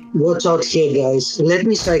ready. Watch out here, guys. Let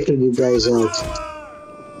me cycle you guys out.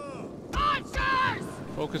 Archers!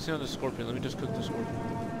 Focusing on the scorpion. Let me just cook the scorpion.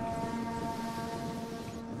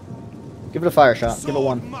 Give it a fire shot. Give it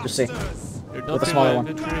one. Just see. Masters. You're With the dumping smaller my one.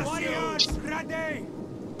 infantry. Warriors ready.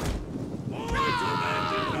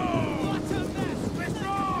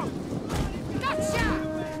 Gotcha!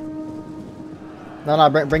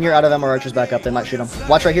 No, bring your out of them or archers back up. They might shoot him.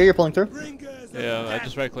 Watch right here. You're pulling through. Yeah, I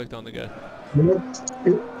just right clicked on the guy.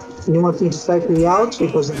 You want me to cycle you out?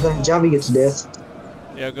 Because I'm gonna jab you to death.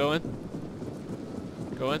 Yeah, go in.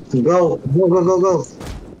 Go in. Go.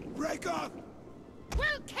 Break up. We'll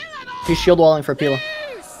kill them all! He's shield walling for Pila.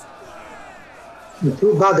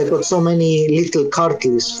 Too bad I got so many little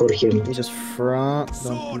cartridges for him. He's just front.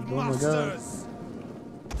 Sword Oh my god. masters.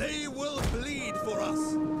 They will bleed for us.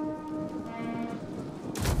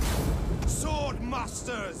 Sword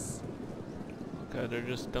masters. Okay, they're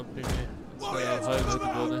just dumping me. So I'll hide with the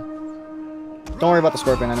building. Don't worry about the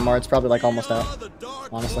scorpion anymore. It's probably like almost out.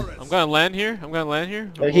 Honestly. I'm gonna land here.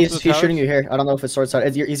 He's shooting you here. I don't know if it's sword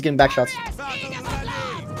side. He's getting back shots. Eager for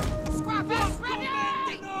blood! Scorpions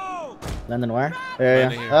ready! No. Landon where?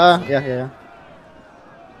 Landing here. Yeah.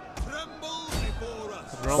 Tremble before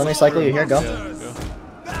us. Let me cycle you here, go. Yeah, go.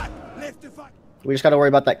 Back. Lift the fight. We just gotta worry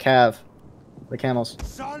about that cav. The camels.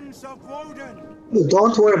 Sons of Woden.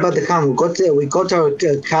 Don't worry about the cam. We got our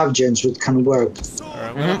cav gens which can work. Alright,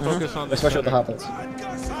 I'm gonna focus on the Especially with the center. hoplits.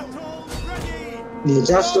 Ready. You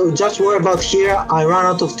just worry about here. I ran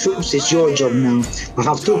out of troops. It's your job now. I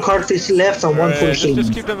have 2 cartridges left and 1 full Alright, just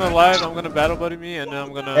healing. keep them alive. I'm gonna battle buddy me and then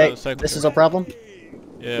I'm gonna Hey, cycle. this is a problem.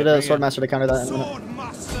 Yeah, Get bring a it. sword master to counter that in a minute. Sword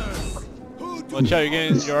masters. Who do Watch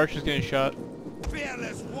out, your archer's getting shot.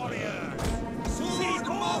 fearless warriors. Sword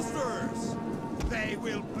masters. They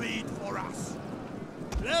will bleed for us.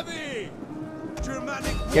 Levy.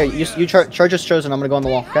 Germanic Yeah, you charge as chosen. I'm gonna go on the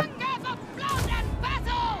wall. Okay. Hunger for blood and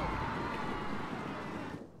battle!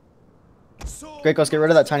 Graikos, get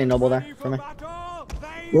rid of that tiny noble there for me.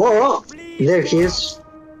 Whoa! There he is.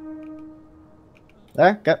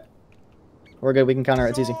 There. Okay. We're good. We can counter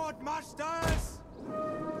it. It's easy.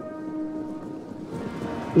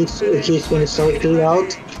 He's gonna cycle you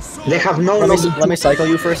out. They have no Let me cycle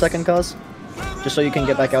you for a second, cause just so you can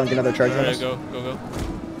get back out and get another charge. Alright, bonus. go.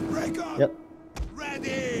 Yep.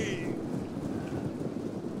 Ready.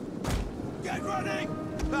 Get running.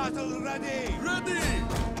 Battle ready. Ready.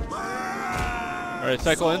 Alright,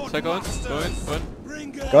 cycle in. Go in.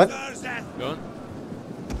 Bring Go in. Go in.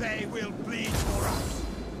 They will bleed for us.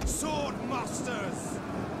 Sword masters.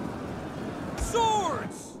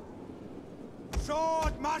 Swords.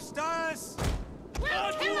 Sword masters!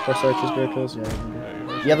 Force archers, Graikos.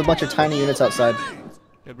 Yeah. You have a bunch of tiny units outside.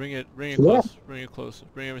 Yeah, bring it close. Bring it close.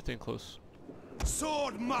 Bring everything close.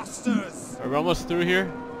 Sword masters! Alright, we're almost through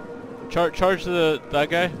here. Charge that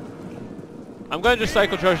guy. I'm gonna just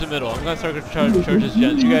cycle charge the middle. I'm gonna cycle charge his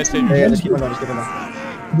gens. You guys take your Yeah, gens. just keep on going, just keep on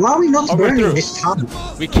going. Why are we not We're burning through. this town?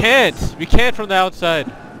 We can't from the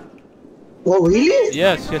outside. Oh, really?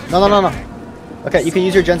 Yes. No. Okay, you can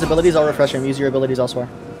use your gen's abilities. I'll refresh him. Use your abilities elsewhere.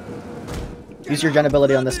 Use your gen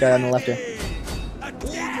ability on this guy on the left here.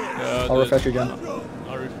 I'll refresh your gen.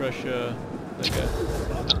 I'll refresh that guy.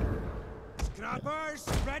 Scrappers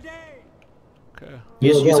ready! Okay.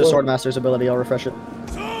 Use the Swordmaster's ability. I'll refresh it.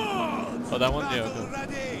 Oh, that one? Yeah, okay.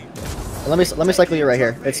 Ready! Let me cycle you right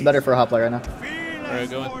here. It's better for a hoplite right now. Alright,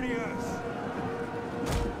 go in.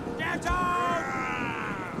 Get out!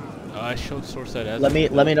 I showed source side as Let me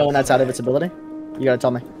know when that's out of its ability. You gotta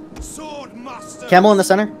tell me. Sword masters! Camel in the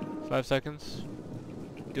center. 5 seconds.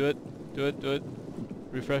 Do it.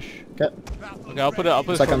 Refresh. Okay. Okay, I'll put it.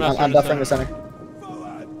 It's like I'm buffering the center.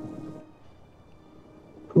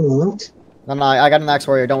 What? No, I got an axe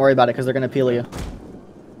warrior. Don't worry about it, because they're gonna peel you.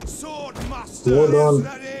 Sword masters! Hold on.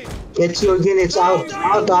 Ready! Get your units out.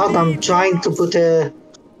 I'm trying to put a...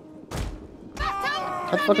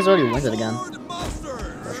 How the fuck is already winded again? Sword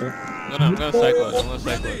masters! I'm gonna cycle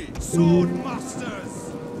it. Sword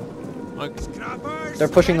masters! Like, Scrappers! They're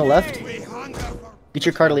pushing the left. We hunger for Get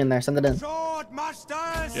your Carly in there. Send it in. sword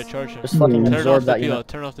masters! yeah, charge him. Just fucking Turn off absorb the that peel. unit.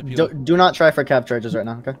 Turn off the peel. Do not try for cap charges right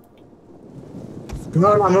now, okay?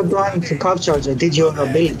 No, I'm not trying to cap charge. I did your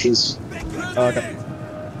abilities. Oh, okay.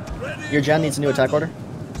 Your gen needs a new attack order.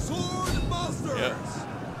 Sword masters! Yeah.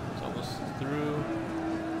 It's almost through.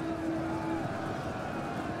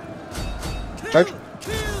 Charge.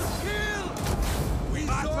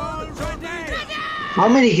 Battle ready! How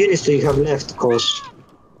many units do you have left, Cos?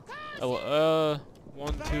 1,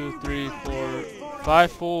 2, 3, 4,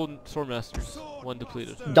 5 full swordmasters. 1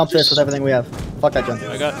 depleted. Dump this with everything we have. Fuck that gen.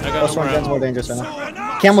 I got Oh, no Storm more gen's ammo. more dangerous right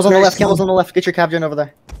now. Camels on the left. Camels on the left. Get your cap gen over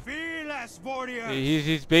there. Fearless warriors!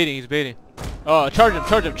 He's baiting. Oh, charge him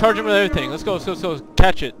with everything. Let's go.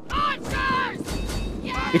 Catch it.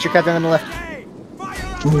 Get your cap gen on the left. Hey! Fire!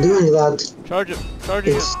 I'm doing that. Charge him.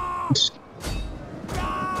 It's...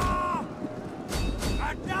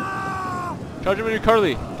 Charge him with your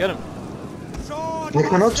Carly. Get him. I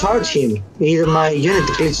cannot charge him. Either my unit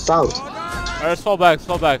glitched out. Alright, let's fall back.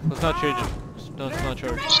 Let's not change him. Let's not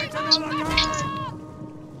charge.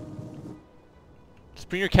 Just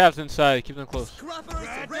bring your calves inside. Keep them close.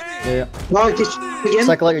 Yeah. No, it is again.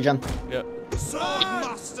 Cycle out your gen. Yeah.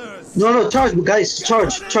 No, charge, guys.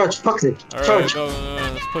 Charge. Fuck it. Alright, Charge. go.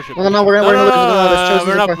 Let's push it. No, we're we're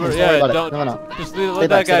not. Don't worry Yeah, about it. don't. No. Just Stay let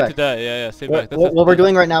back, that guy stay to die. Yeah. Stay What, back. what we're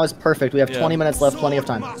doing right now is perfect. We have Yeah. 20 minutes left, plenty of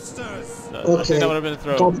time. I think Okay. that would have been a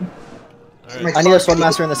throw. Stop. Alright. I need a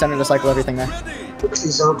swordmaster in the center to cycle everything there. Fix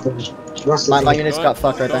this up. That's the My thing. units got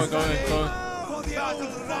fucked right there. Go in.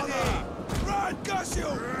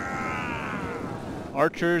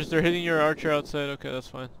 Archers, they're hitting your archer outside. Okay, that's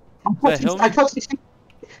fine. I thought he's...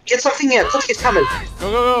 Get something here. Cut his camel.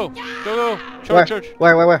 Go. Where? Charge.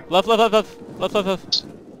 Where? Left.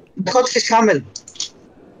 Cut his camel.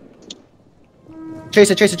 Chase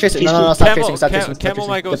it. No, stop chasing. Stop chasing. Camel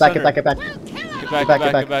might go Get back.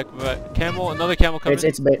 Get back. Camel, another camel coming.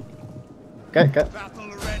 It's bait. Okay.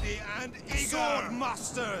 Battle ready and eager! Sword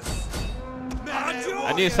masters!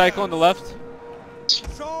 I need a cycle on the left.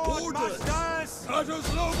 Sword masters!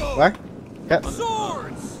 Cutters logo! Where? Okay.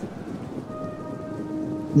 Swords!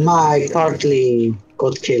 My Cartley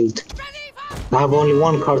got killed. I have only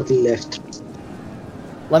one Cartley left.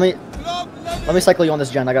 Let me cycle you on this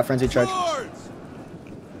gen. I got frenzied charge. Swords!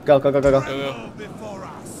 Go. Go. Before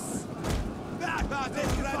us!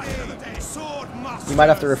 Sword masters! You might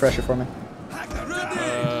have to refresh it for me.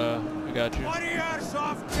 I got you. Warriors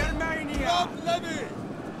of Germania!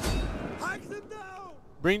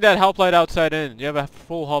 Bring that hoplite outside in. You have a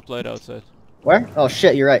full hoplite outside. Where? Oh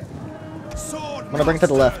shit, you're right. Sword I'm gonna bring it to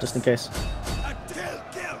the left just in case. Kill!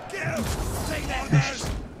 Take that head!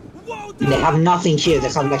 Whoa, They have nothing here. They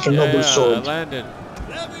have like a noble I sword. landed.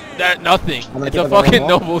 That nothing. gonna It's give a it a fucking roll.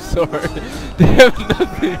 noble sword. They have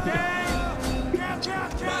nothing.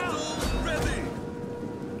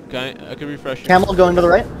 Okay, I can refresh you. Camel going to the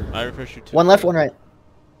right. I refresh you too. One left, one right.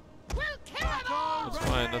 We'll kill them all!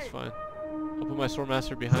 That's fine. I'll put my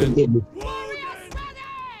swordmaster behind. Warriors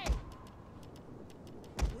ready!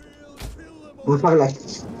 We have like...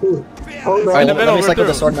 Hold Right in the on. middle. Let me we're cycle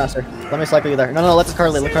the through. swordmaster. Let me cycle you there. No, let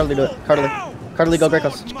Carly do it. Carly go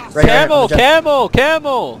Graikos. Right here, Camel, on the jet.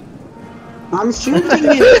 camel. I'm shooting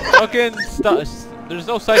it. Fucking stop. There's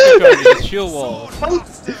no cycle charges. It's shield wall.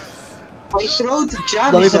 I throw the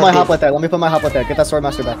jab. Let me put my hoplite there. Let me put my hoplite there. Get that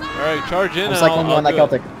swordmaster back. Alright, charge in I'm and cycling you I'll on that do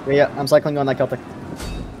Celtic. Yeah, I'm cycling you on that Celtic.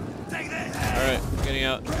 Alright, getting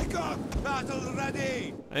out. GRAIKOS battle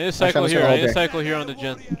ready. I need a cycle here. I need a cycle here on the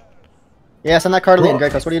gen. Yeah, send that card in,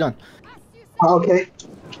 Graikos. What are you doing? Okay.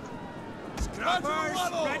 Scrappers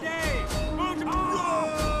ready.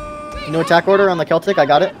 New attack order on the Celtic. I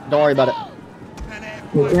got it. Don't worry about it.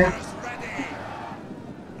 Okay. Ready.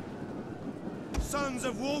 Sons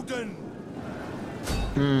of Woden.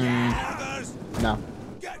 Others, No.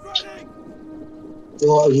 get ready.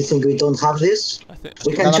 Well, you think we don't have this? I think.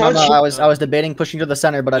 We can No, no, charge. no, I was debating pushing to the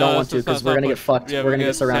center, but I don't want to because we're gonna get fucked. Yeah, We're gonna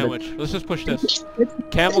get surrounded. sandwich. Let's just push this.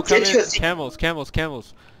 Camel come in. Camels, camels,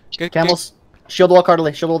 camels. Camels. Shield wall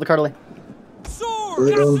Cardley. Shield wall the Cardley. Sword.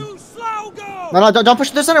 We're going- Yasu Slaugo. No, don't push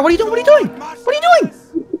to the center. What are you doing? What are you doing? What are you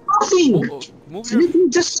doing? Nothing. Move your You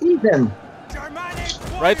can just see them.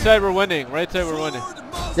 Germanic right side. We're winning. Right side. We're winning.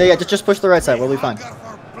 Yeah, just push the right side. We'll be fine.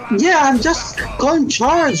 Yeah, I'm just going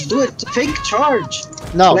charge. Do it. Fake charge.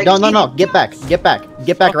 No, Like, no. Get back. Get back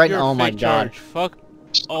Fuck right your now. Oh my fake god. charge. Fuck.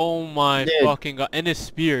 Oh my Dude. fucking god. And his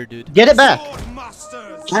spear, dude. Get it back.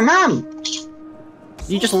 Swordmasters. I'm on.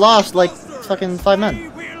 You just lost like fucking 5 men. They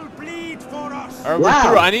will bleed for us. Alright, we're Wow.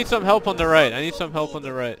 through. I need some help on the right. I need some help on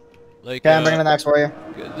the right. Like, Okay, I'm bringing the next warrior.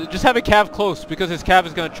 just have a cav close because his cav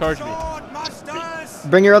is gonna charge me. Swordmasters.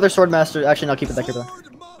 Bring your other swordmaster. Actually, no, keep it there. Keep it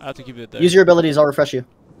there. I have to keep it there. Use your abilities. I'll refresh you.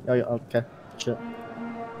 Oh, okay. Shit.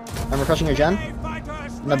 I'm refreshing your gen. Fighters.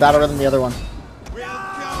 I'm gonna battle rhythm the other one. We'll kill them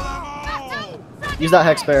all. Use that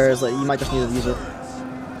hex bear. Like, you might just need to use it.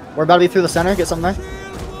 We're about to be through the center. Get something there.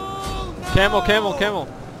 Camel, camel, camel.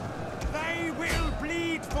 They will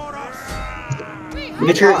bleed for us.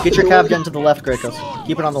 Get your cav gen to the left, Graikos.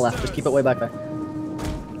 Keep it on the left. Just keep it way back there.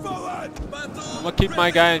 Forward. I'm gonna keep my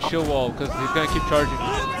guy in shield wall because he's gonna keep charging.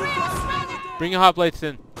 Bring your hoplites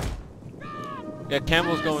in. Yeah,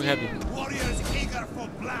 camel's going heavy. Warriors eager for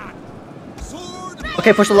blood. Sword.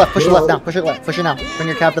 Okay, push the left. Push the left now. Push it left. Push it now. Bring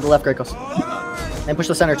your cav to the left, Graikos. And push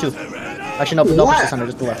the center too. Actually, no. Don't push the center.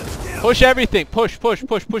 Just the left. Push everything. Push, push,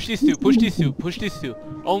 push. Push these two. Push these two. Push these two.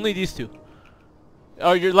 Only these two.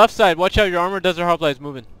 Oh, your left side. Watch out. Your armor desert hoplites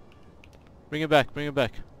moving. Bring it back. Bring it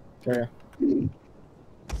back. Okay.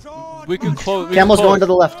 Sword. We can close. We Camel's can close. going to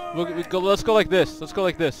the left. We go, let's go like this. Let's go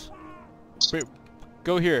like this.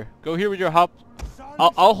 Go here. Go here with your hop.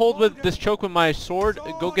 I'll hold with this choke with my sword.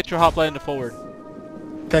 Go get your hoplite in the forward.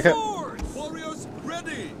 Okay. Warriors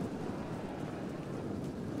ready.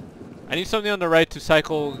 I need something on the right to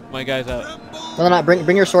cycle my guys out. No.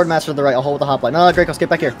 Bring your swordmaster to the right. I'll hold with the hoplite. No, Graikos, get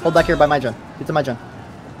back here. Hold back here by my gen. Get to my gen.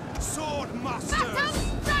 Swordmasters.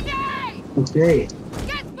 Ready! Okay.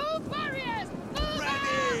 Get move, warriors! Move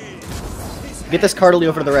Ready. Get this Cardley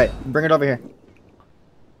over to the right. Bring it over here.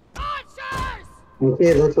 Archers!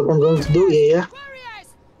 Okay, that's what I'm going to do. Yeah.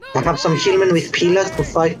 Warriors! I Move have some hillmen with pillars to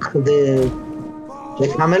fight the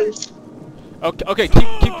camel. Okay,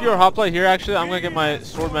 keep your hoplite here. Actually, I'm gonna get my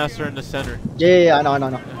swordmaster in the center. Yeah, I know.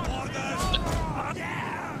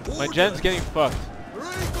 My gen's getting fucked.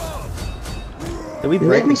 Did we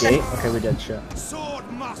break the gate? Okay, we did. Shit.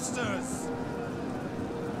 Swordmasters.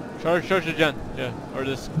 Charge the gen. Yeah, or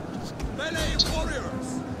this. Melee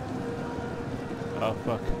warriors. Oh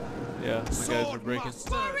fuck. Yeah, my guys are breaking.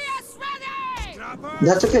 Warriors ready!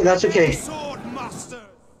 That's okay. Swordmasters.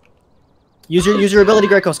 Use your ability,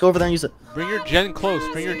 Graikos. Go over there and use it. Bring your gen close.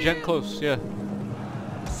 Bring your gen close. Yeah.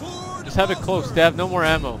 Sword. Just have it close. They have no more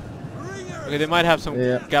ammo. Okay, they might have some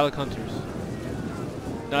Yeah. Gallic hunters.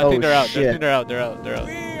 No, I Oh, think they're out. I shit. think they're out. They're out. They're out.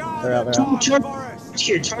 They're out. Charge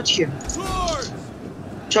here. Sword.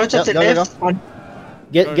 Charge Yep, at the go. left. One.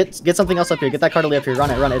 Get something else up here. Get that Cardley up here.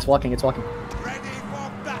 Run it. It's walking. Ready for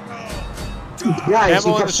battle. Guys, Ammo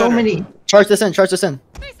we in have the so center. many. Charge this in. Charge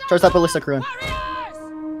that ballista crew in. Warriors!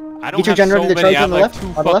 I don't Get your have gen so ready to many. charge I on have the like left, 2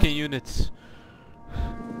 on the left. fucking units.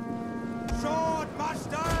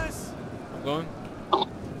 Swordmasters.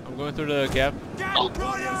 I'm going through the gap. Get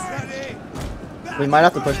warriors ready. We might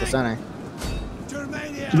have to push the center.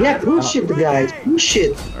 Germania. Yeah, push it, guys. Push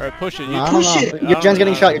it. All right, push it. I don't push know. it. Your gen's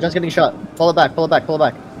getting shot. Pull it back. Fearless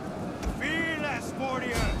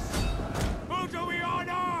warriors. Who do we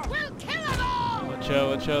honor? We'll kill them all! Watch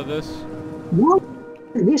out this. What?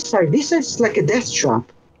 This is like a death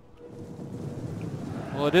trap.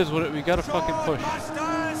 Well, it is what we gotta fucking push.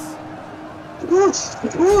 Swordmasters.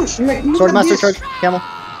 Push. Like, look at Swordmaster this. charge. Camel.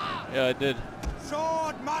 Yeah, I did.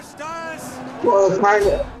 Swordmasters. Well,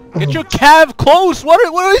 kinda. Get your cav close. What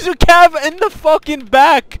is your cav in the fucking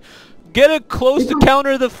back? Get it close to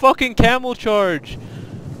counter the fucking camel charge.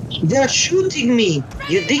 They are shooting me!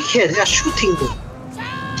 You dickhead, they are shooting me!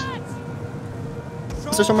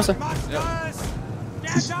 Sir.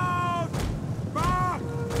 Get out! Back!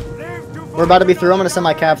 Live to We're about to be through. I'm gonna send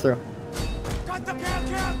my cab through. Cut the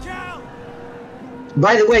kill!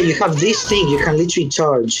 By the way, you have this thing you can literally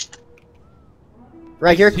charge.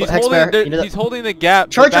 Right here, He's Hex holding, Bear. the, You know he's holding the gap.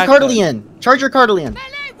 the Charge your back then. Cartelian. Charge your Cartelian.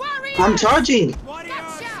 Melee warrior! I'm charging! Warriors,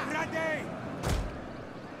 ready!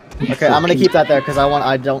 Okay, I'm gonna keep that there because I don't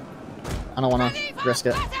want to risk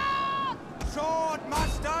it. Sword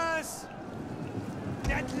masters!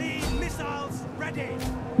 Deadly missiles ready!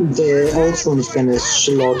 The Ultron is gonna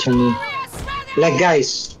slaughter me. Like,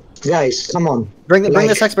 guys, come on. Bring Like-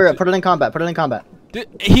 this Hex Bear up. Put it in combat.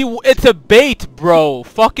 It's a bait, bro.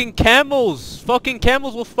 Fucking camels. Fucking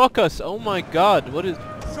camels will fuck us. Oh my god. What is?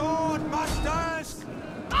 Sword masters!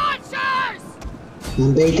 Archers!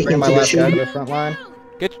 I'm baiting Bring him my to the last guy to shield. the front line.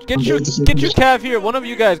 Get your cav here. One of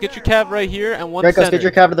you guys, get your cav right here and one Graikos, center. get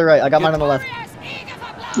your cab to the right. I got mine on the left. Warriors eager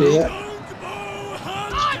for blood! Yeah.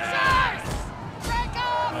 Archers! Break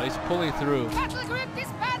off! He's pulling through. Cattle grip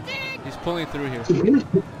disbanding! He's pulling through here.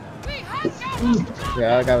 We hunger!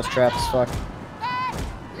 Yeah, that guy was trapped as fuck.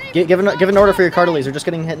 Give an order for your Cartelies. They're just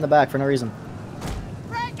getting hit in the back for no reason.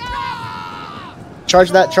 Break off!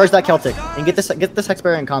 Charge that Celtic and get this Hex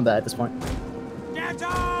Bear in combat at this point. Get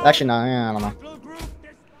out! Actually, no, yeah, I don't know. Battle group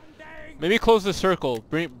disbanding! Maybe close the circle.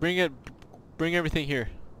 Bring everything here,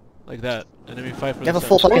 like that, and then we fight for You have the a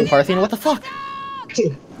full center. fucking Parthian. What the fuck?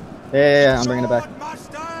 Yeah, I'm bringing it back. Sword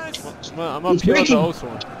masters! I'm gonna He's peel out the breaking. host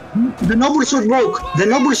one. The noble sword broke! The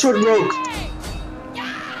noble sword broke!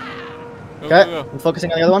 Go, Okay, go, go. I'm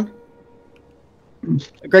focusing on the other one.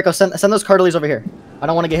 Graikos, send those Cartelies over here. I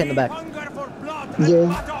don't want to get hit in the back. Hunger for blood Yeah. and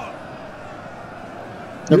battle!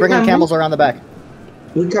 They're bringing Yeah. camels around the back.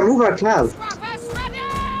 We can move our cav. Swappers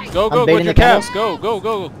ready! Go with baiting your the cav. camels.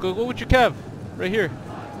 Go with your cav. Right here.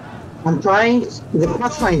 I'm trying. The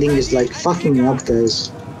pathfinding is like fucking me up,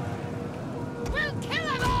 guys. We'll kill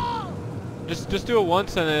them all! Just do it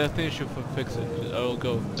once and I think it should fix it. I will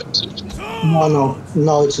go.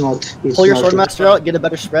 No, it's not. It's Pull your not. Swordmaster out, get a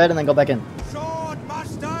better spread, and then go back in. Sword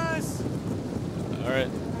masters! Alright.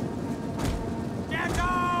 Get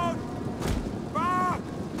out! Back!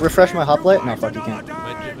 Refresh my hot plate? No, fuck, you can't.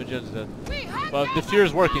 My gen's dead. We hunger Well, the fear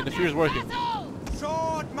is working. The fear is working.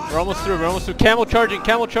 Sword masters! We're almost through. Camel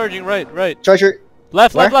charging. Right. Charge your...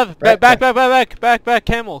 Left. Where? Right, Back.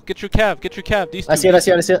 Camel. Get your cav. These two. I see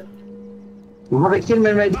it. We have a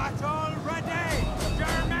killman ready. Battle ready!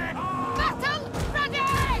 German! battle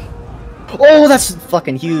ready! Oh, that's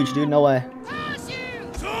fucking huge, dude. No way.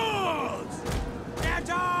 Parachute! Swords! Get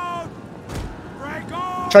out! Break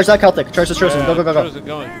off! Charge that Celtic. Charge the Trojan. Go. Trojan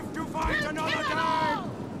going. Live to fight We'll another kill them day! all!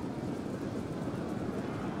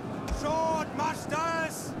 Sword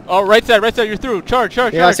masters! Oh, right side. You're through. Charge.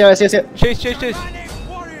 Yeah, I see it. Chase. Germanic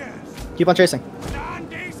warriors! Keep on chasing.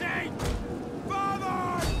 Stand easy!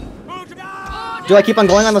 Forward! Move down! Do I keep on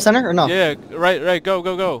going on the center or no? Yeah. Right. Go.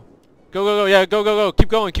 Yeah. Go. Keep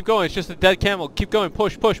going. It's just a dead camel. Keep going.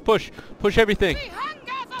 Push everything. We hunger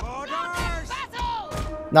for blood and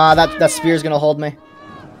battle! Nah, that spear's gonna hold me.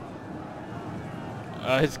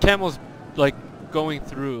 His camel's like going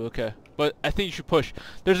through. Okay. But I think you should push.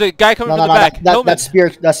 There's a guy coming No, from the back.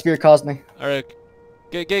 that spear caused me. Alright.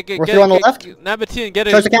 Get. We're through on the left? Nabatean, get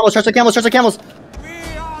it. Charge the camels. We are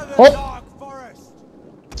the Hold. dark forest!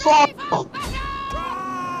 Fuck!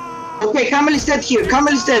 Okay, Camel is dead here.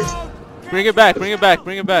 Camel is dead. Bring it back. They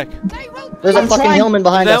will There's a I'm fucking trying. hillman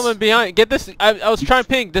behind There's us. an element behind. Get this. I was trying to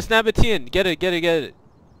ping. This Nabatean. Get it.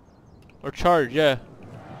 Or charge, yeah.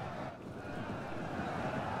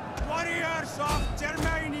 Warriors of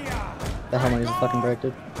Germania! The hellman needs a fucking break,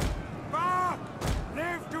 dude. Back!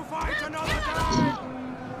 Live to fight another day!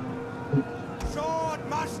 Sword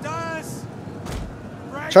masters!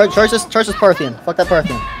 Break Charge off! this Parthian. Fuck that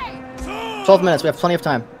Parthian. Swords! 12 minutes. We have plenty of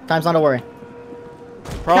time. Time's not a worry.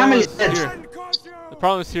 Problem is Camel is here. And cause you! The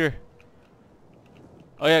problem is here.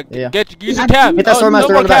 Oh yeah. Yeah. Use your cab. Get that Oh, Swordmaster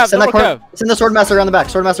no around the back. more Send cab. the Swordmaster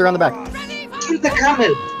around the back. ready for Kill the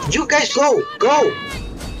camel. You guys go.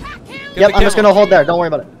 Get Yep, the I'm just camel. gonna hold there. Don't worry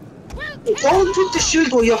about it. Don't put the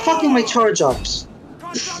shield or you're fucking my charge ups.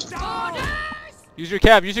 Cut them down! Use your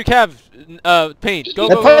cab. Paint. Go.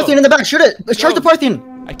 That Parthian in the back. Shoot it. Charge the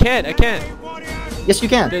Parthian. I can't. Warriors! Yes, you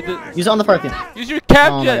can. Use it on the Parthian. Use your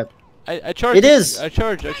cab. Oh my Jet. God. I charge. It is. I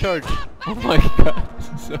charge. Oh my god. This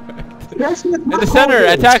is so hectic. That's not In the center.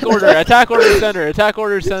 Attack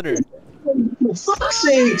order. Center. For fuck's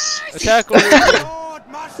sakes. Attack order. Sword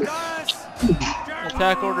masters!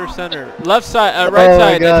 Attack order center. Left side, right Oh my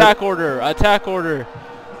side. God. Attack order.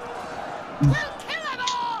 We'll kill them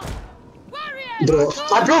all! Bro,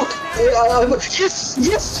 I broke! Yes!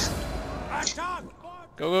 Yes!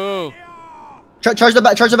 Go. Charge the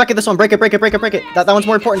back of this one. Break it. That one's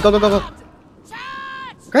more important. Go.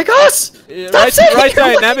 Graikos! Right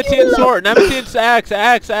side, Nabatean sword, Nabatean's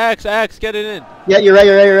axe, get it in. Yeah, you're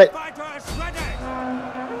right.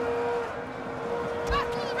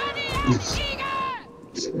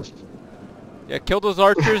 Yeah, kill those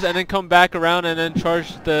archers and then come back around and then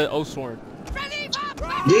charge the Osworn.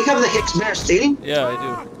 Do you have the Hex Bear stealing? Yeah, I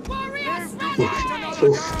do.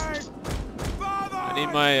 I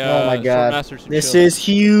need my oh my god, Swordmaster to this chill. is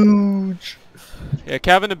huge. Yeah,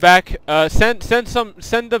 Cav in the back. Send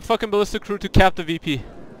the fucking ballistic crew to cap the VP.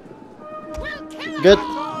 Good.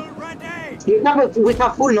 We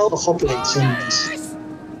have full no hoplites in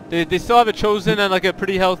this. They still have a chosen and like a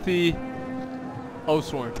pretty healthy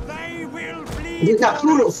Osworn. We have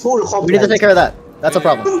full hoplites. We need to take care of that. That's a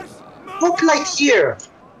problem. Hoplite here.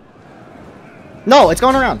 No, it's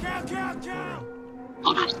going around.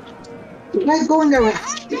 The guy's going around.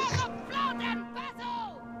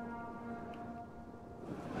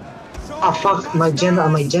 Ah fuck, my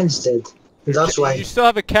gen's dead. That's why. You still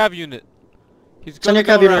have a Cav unit. He's Send your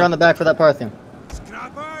cav unit around the back for that Parthian.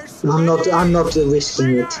 I'm not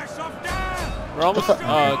risking it. We're almost.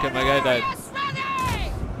 Oh, okay, my guy died.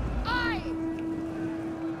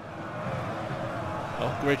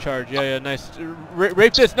 Oh, great charge. Yeah, nice.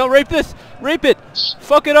 Rape this. No, rape this. Rape it.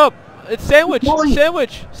 Fuck it up. It's sandwich.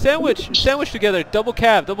 Sandwich together. Double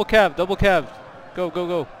cav.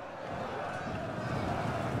 Go.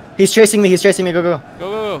 He's chasing me. Go. Go.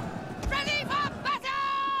 Go.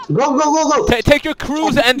 Take your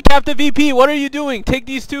crews and cap the VP. What are you doing? Take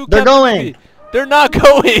these two. They're going. They're not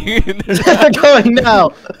going. They're going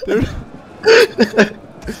now.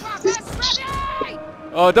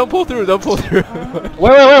 Oh, don't pull through.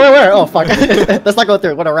 Where? Oh fuck. Let's not go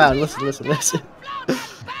through. What around? Listen.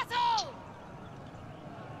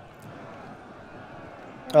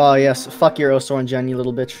 Oh yes. Fuck your Osworn Gen, you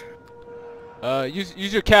little bitch.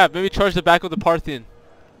 Use your cap. Maybe charge the back of the Parthian.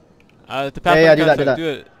 The Yeah, do that. Do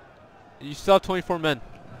it. You still have 24 men.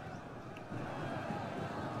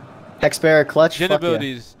 Hex Bear clutch. Gen Fuck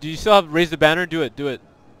abilities. Do you still have raise the banner? Do it.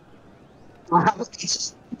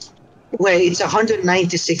 Wait, it's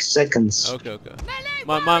 196 seconds. Okay.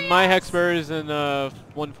 My Hex Bear is in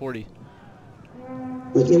 140.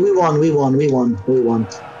 Okay, we won.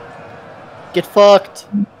 Get fucked.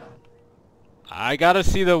 I gotta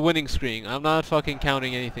see the winning screen. I'm not fucking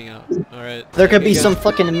counting anything out. Alright. There could be some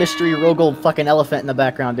fucking mystery Rogel fucking elephant in the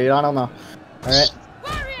background, dude. I don't know. Alright.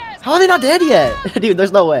 How are they not dead yet? Dude,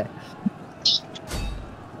 there's no way.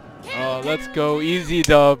 Oh, let's go. Easy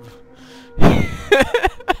dub.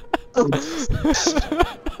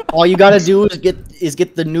 All you gotta do is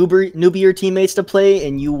get the newbier teammates to play,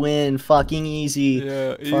 and you win fucking easy.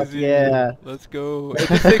 Yeah, Fuck easy. yeah. Let's go.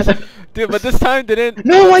 Dude, but this time they didn't.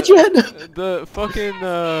 No, why'd you have the fucking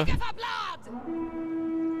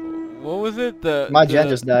what was it? My gen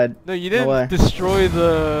just died. No, you didn't destroy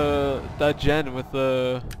that gen with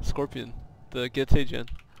the Scorpion, the Gete gen.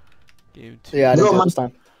 Game 2. Yeah, I didn't do it this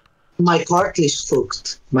time. My cart is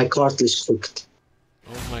fucked.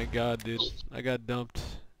 Oh my god, dude. I got dumped.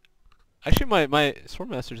 Actually, my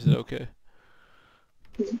Swordmaster is okay.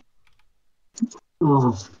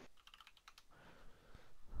 Oh.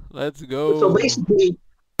 Let's go. So basically,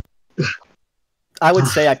 I would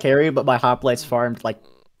say I carry, but my hoplites farmed like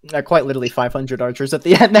quite literally 500 archers at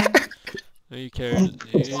the end there. No, you carried.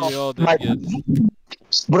 You all did good.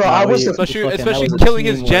 bro, I was Especially killing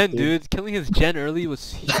his gen, dude. Killing his gen early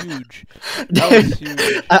was huge. That was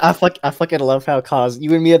huge. I fucking love how Cause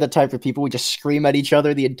you and me are the type of people who just scream at each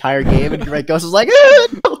other the entire game, and Graikos is like,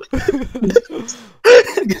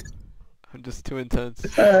 I'm just too intense.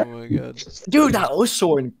 Oh my god. Dude, that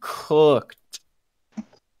Osworn cooked.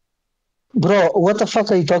 Bro, what the fuck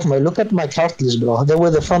are you talking about? Look at my turtles, bro. They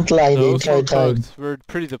were the front line the entire time. We're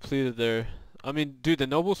pretty depleted there. I mean, dude, the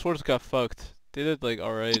noble swords got fucked. They did like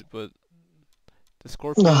alright, but the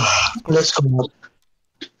Scorpion. Let's go.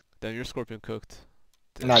 Damn, your Scorpion cooked.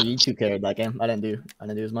 Damn. No, you two carried that game. I didn't do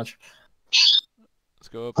as much. Let's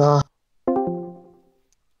go up.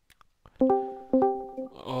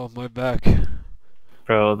 Oh, my back.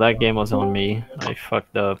 Bro, that game was on me. I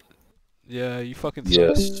fucked up. Yeah, you fucking suck.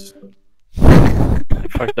 Yes. I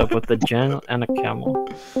fucked up with the gen and a camel.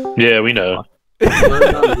 Yeah, we know. Damn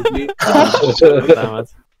it.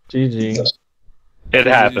 GG. It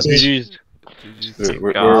happens. GG's.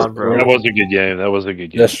 God, bro. That was a good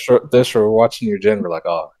game. Destro, watching your gen, we're like,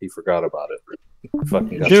 oh, he forgot about it.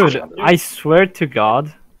 Fucking got Dude, I swear to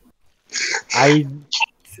God,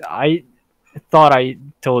 thought I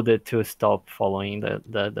told it to stop following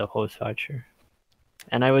the host archer,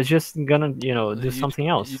 and I was just gonna, you know, do something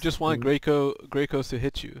else. You just want Graikos to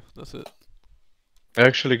hit you. That's it. I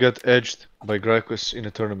actually got edged by Graikos in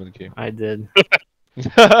a tournament game. I did.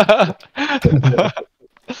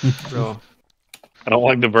 Bro. I don't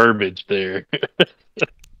like the verbiage there.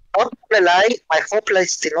 Not gonna lie, my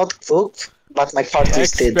hoplites did not cook, but my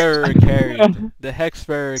parties did. Hexbearer carried. The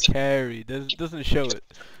Hexbearer carried. Doesn't show it.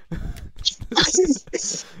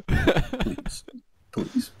 Please.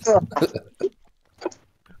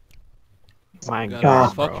 My God,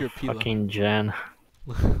 God, fuck bro. your Pila. Fucking Jen.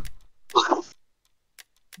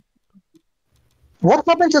 What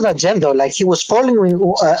happened to that gen though? Like he was following me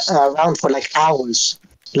around for like hours.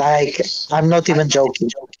 Like I'm not even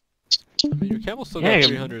joking. I mean, your camel still got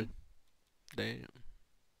 300. Damn.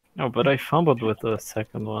 No, but I fumbled with the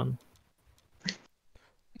second one.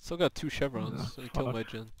 Still got 2 chevrons. So he killed my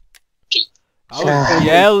gen.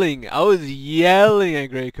 I was yelling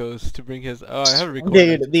at Graikos to bring his. Oh, I have a record.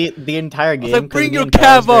 Dude, the entire game. Like, bring your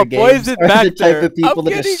cav up. Why is it back the there? type of people I'm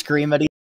that getting just scream at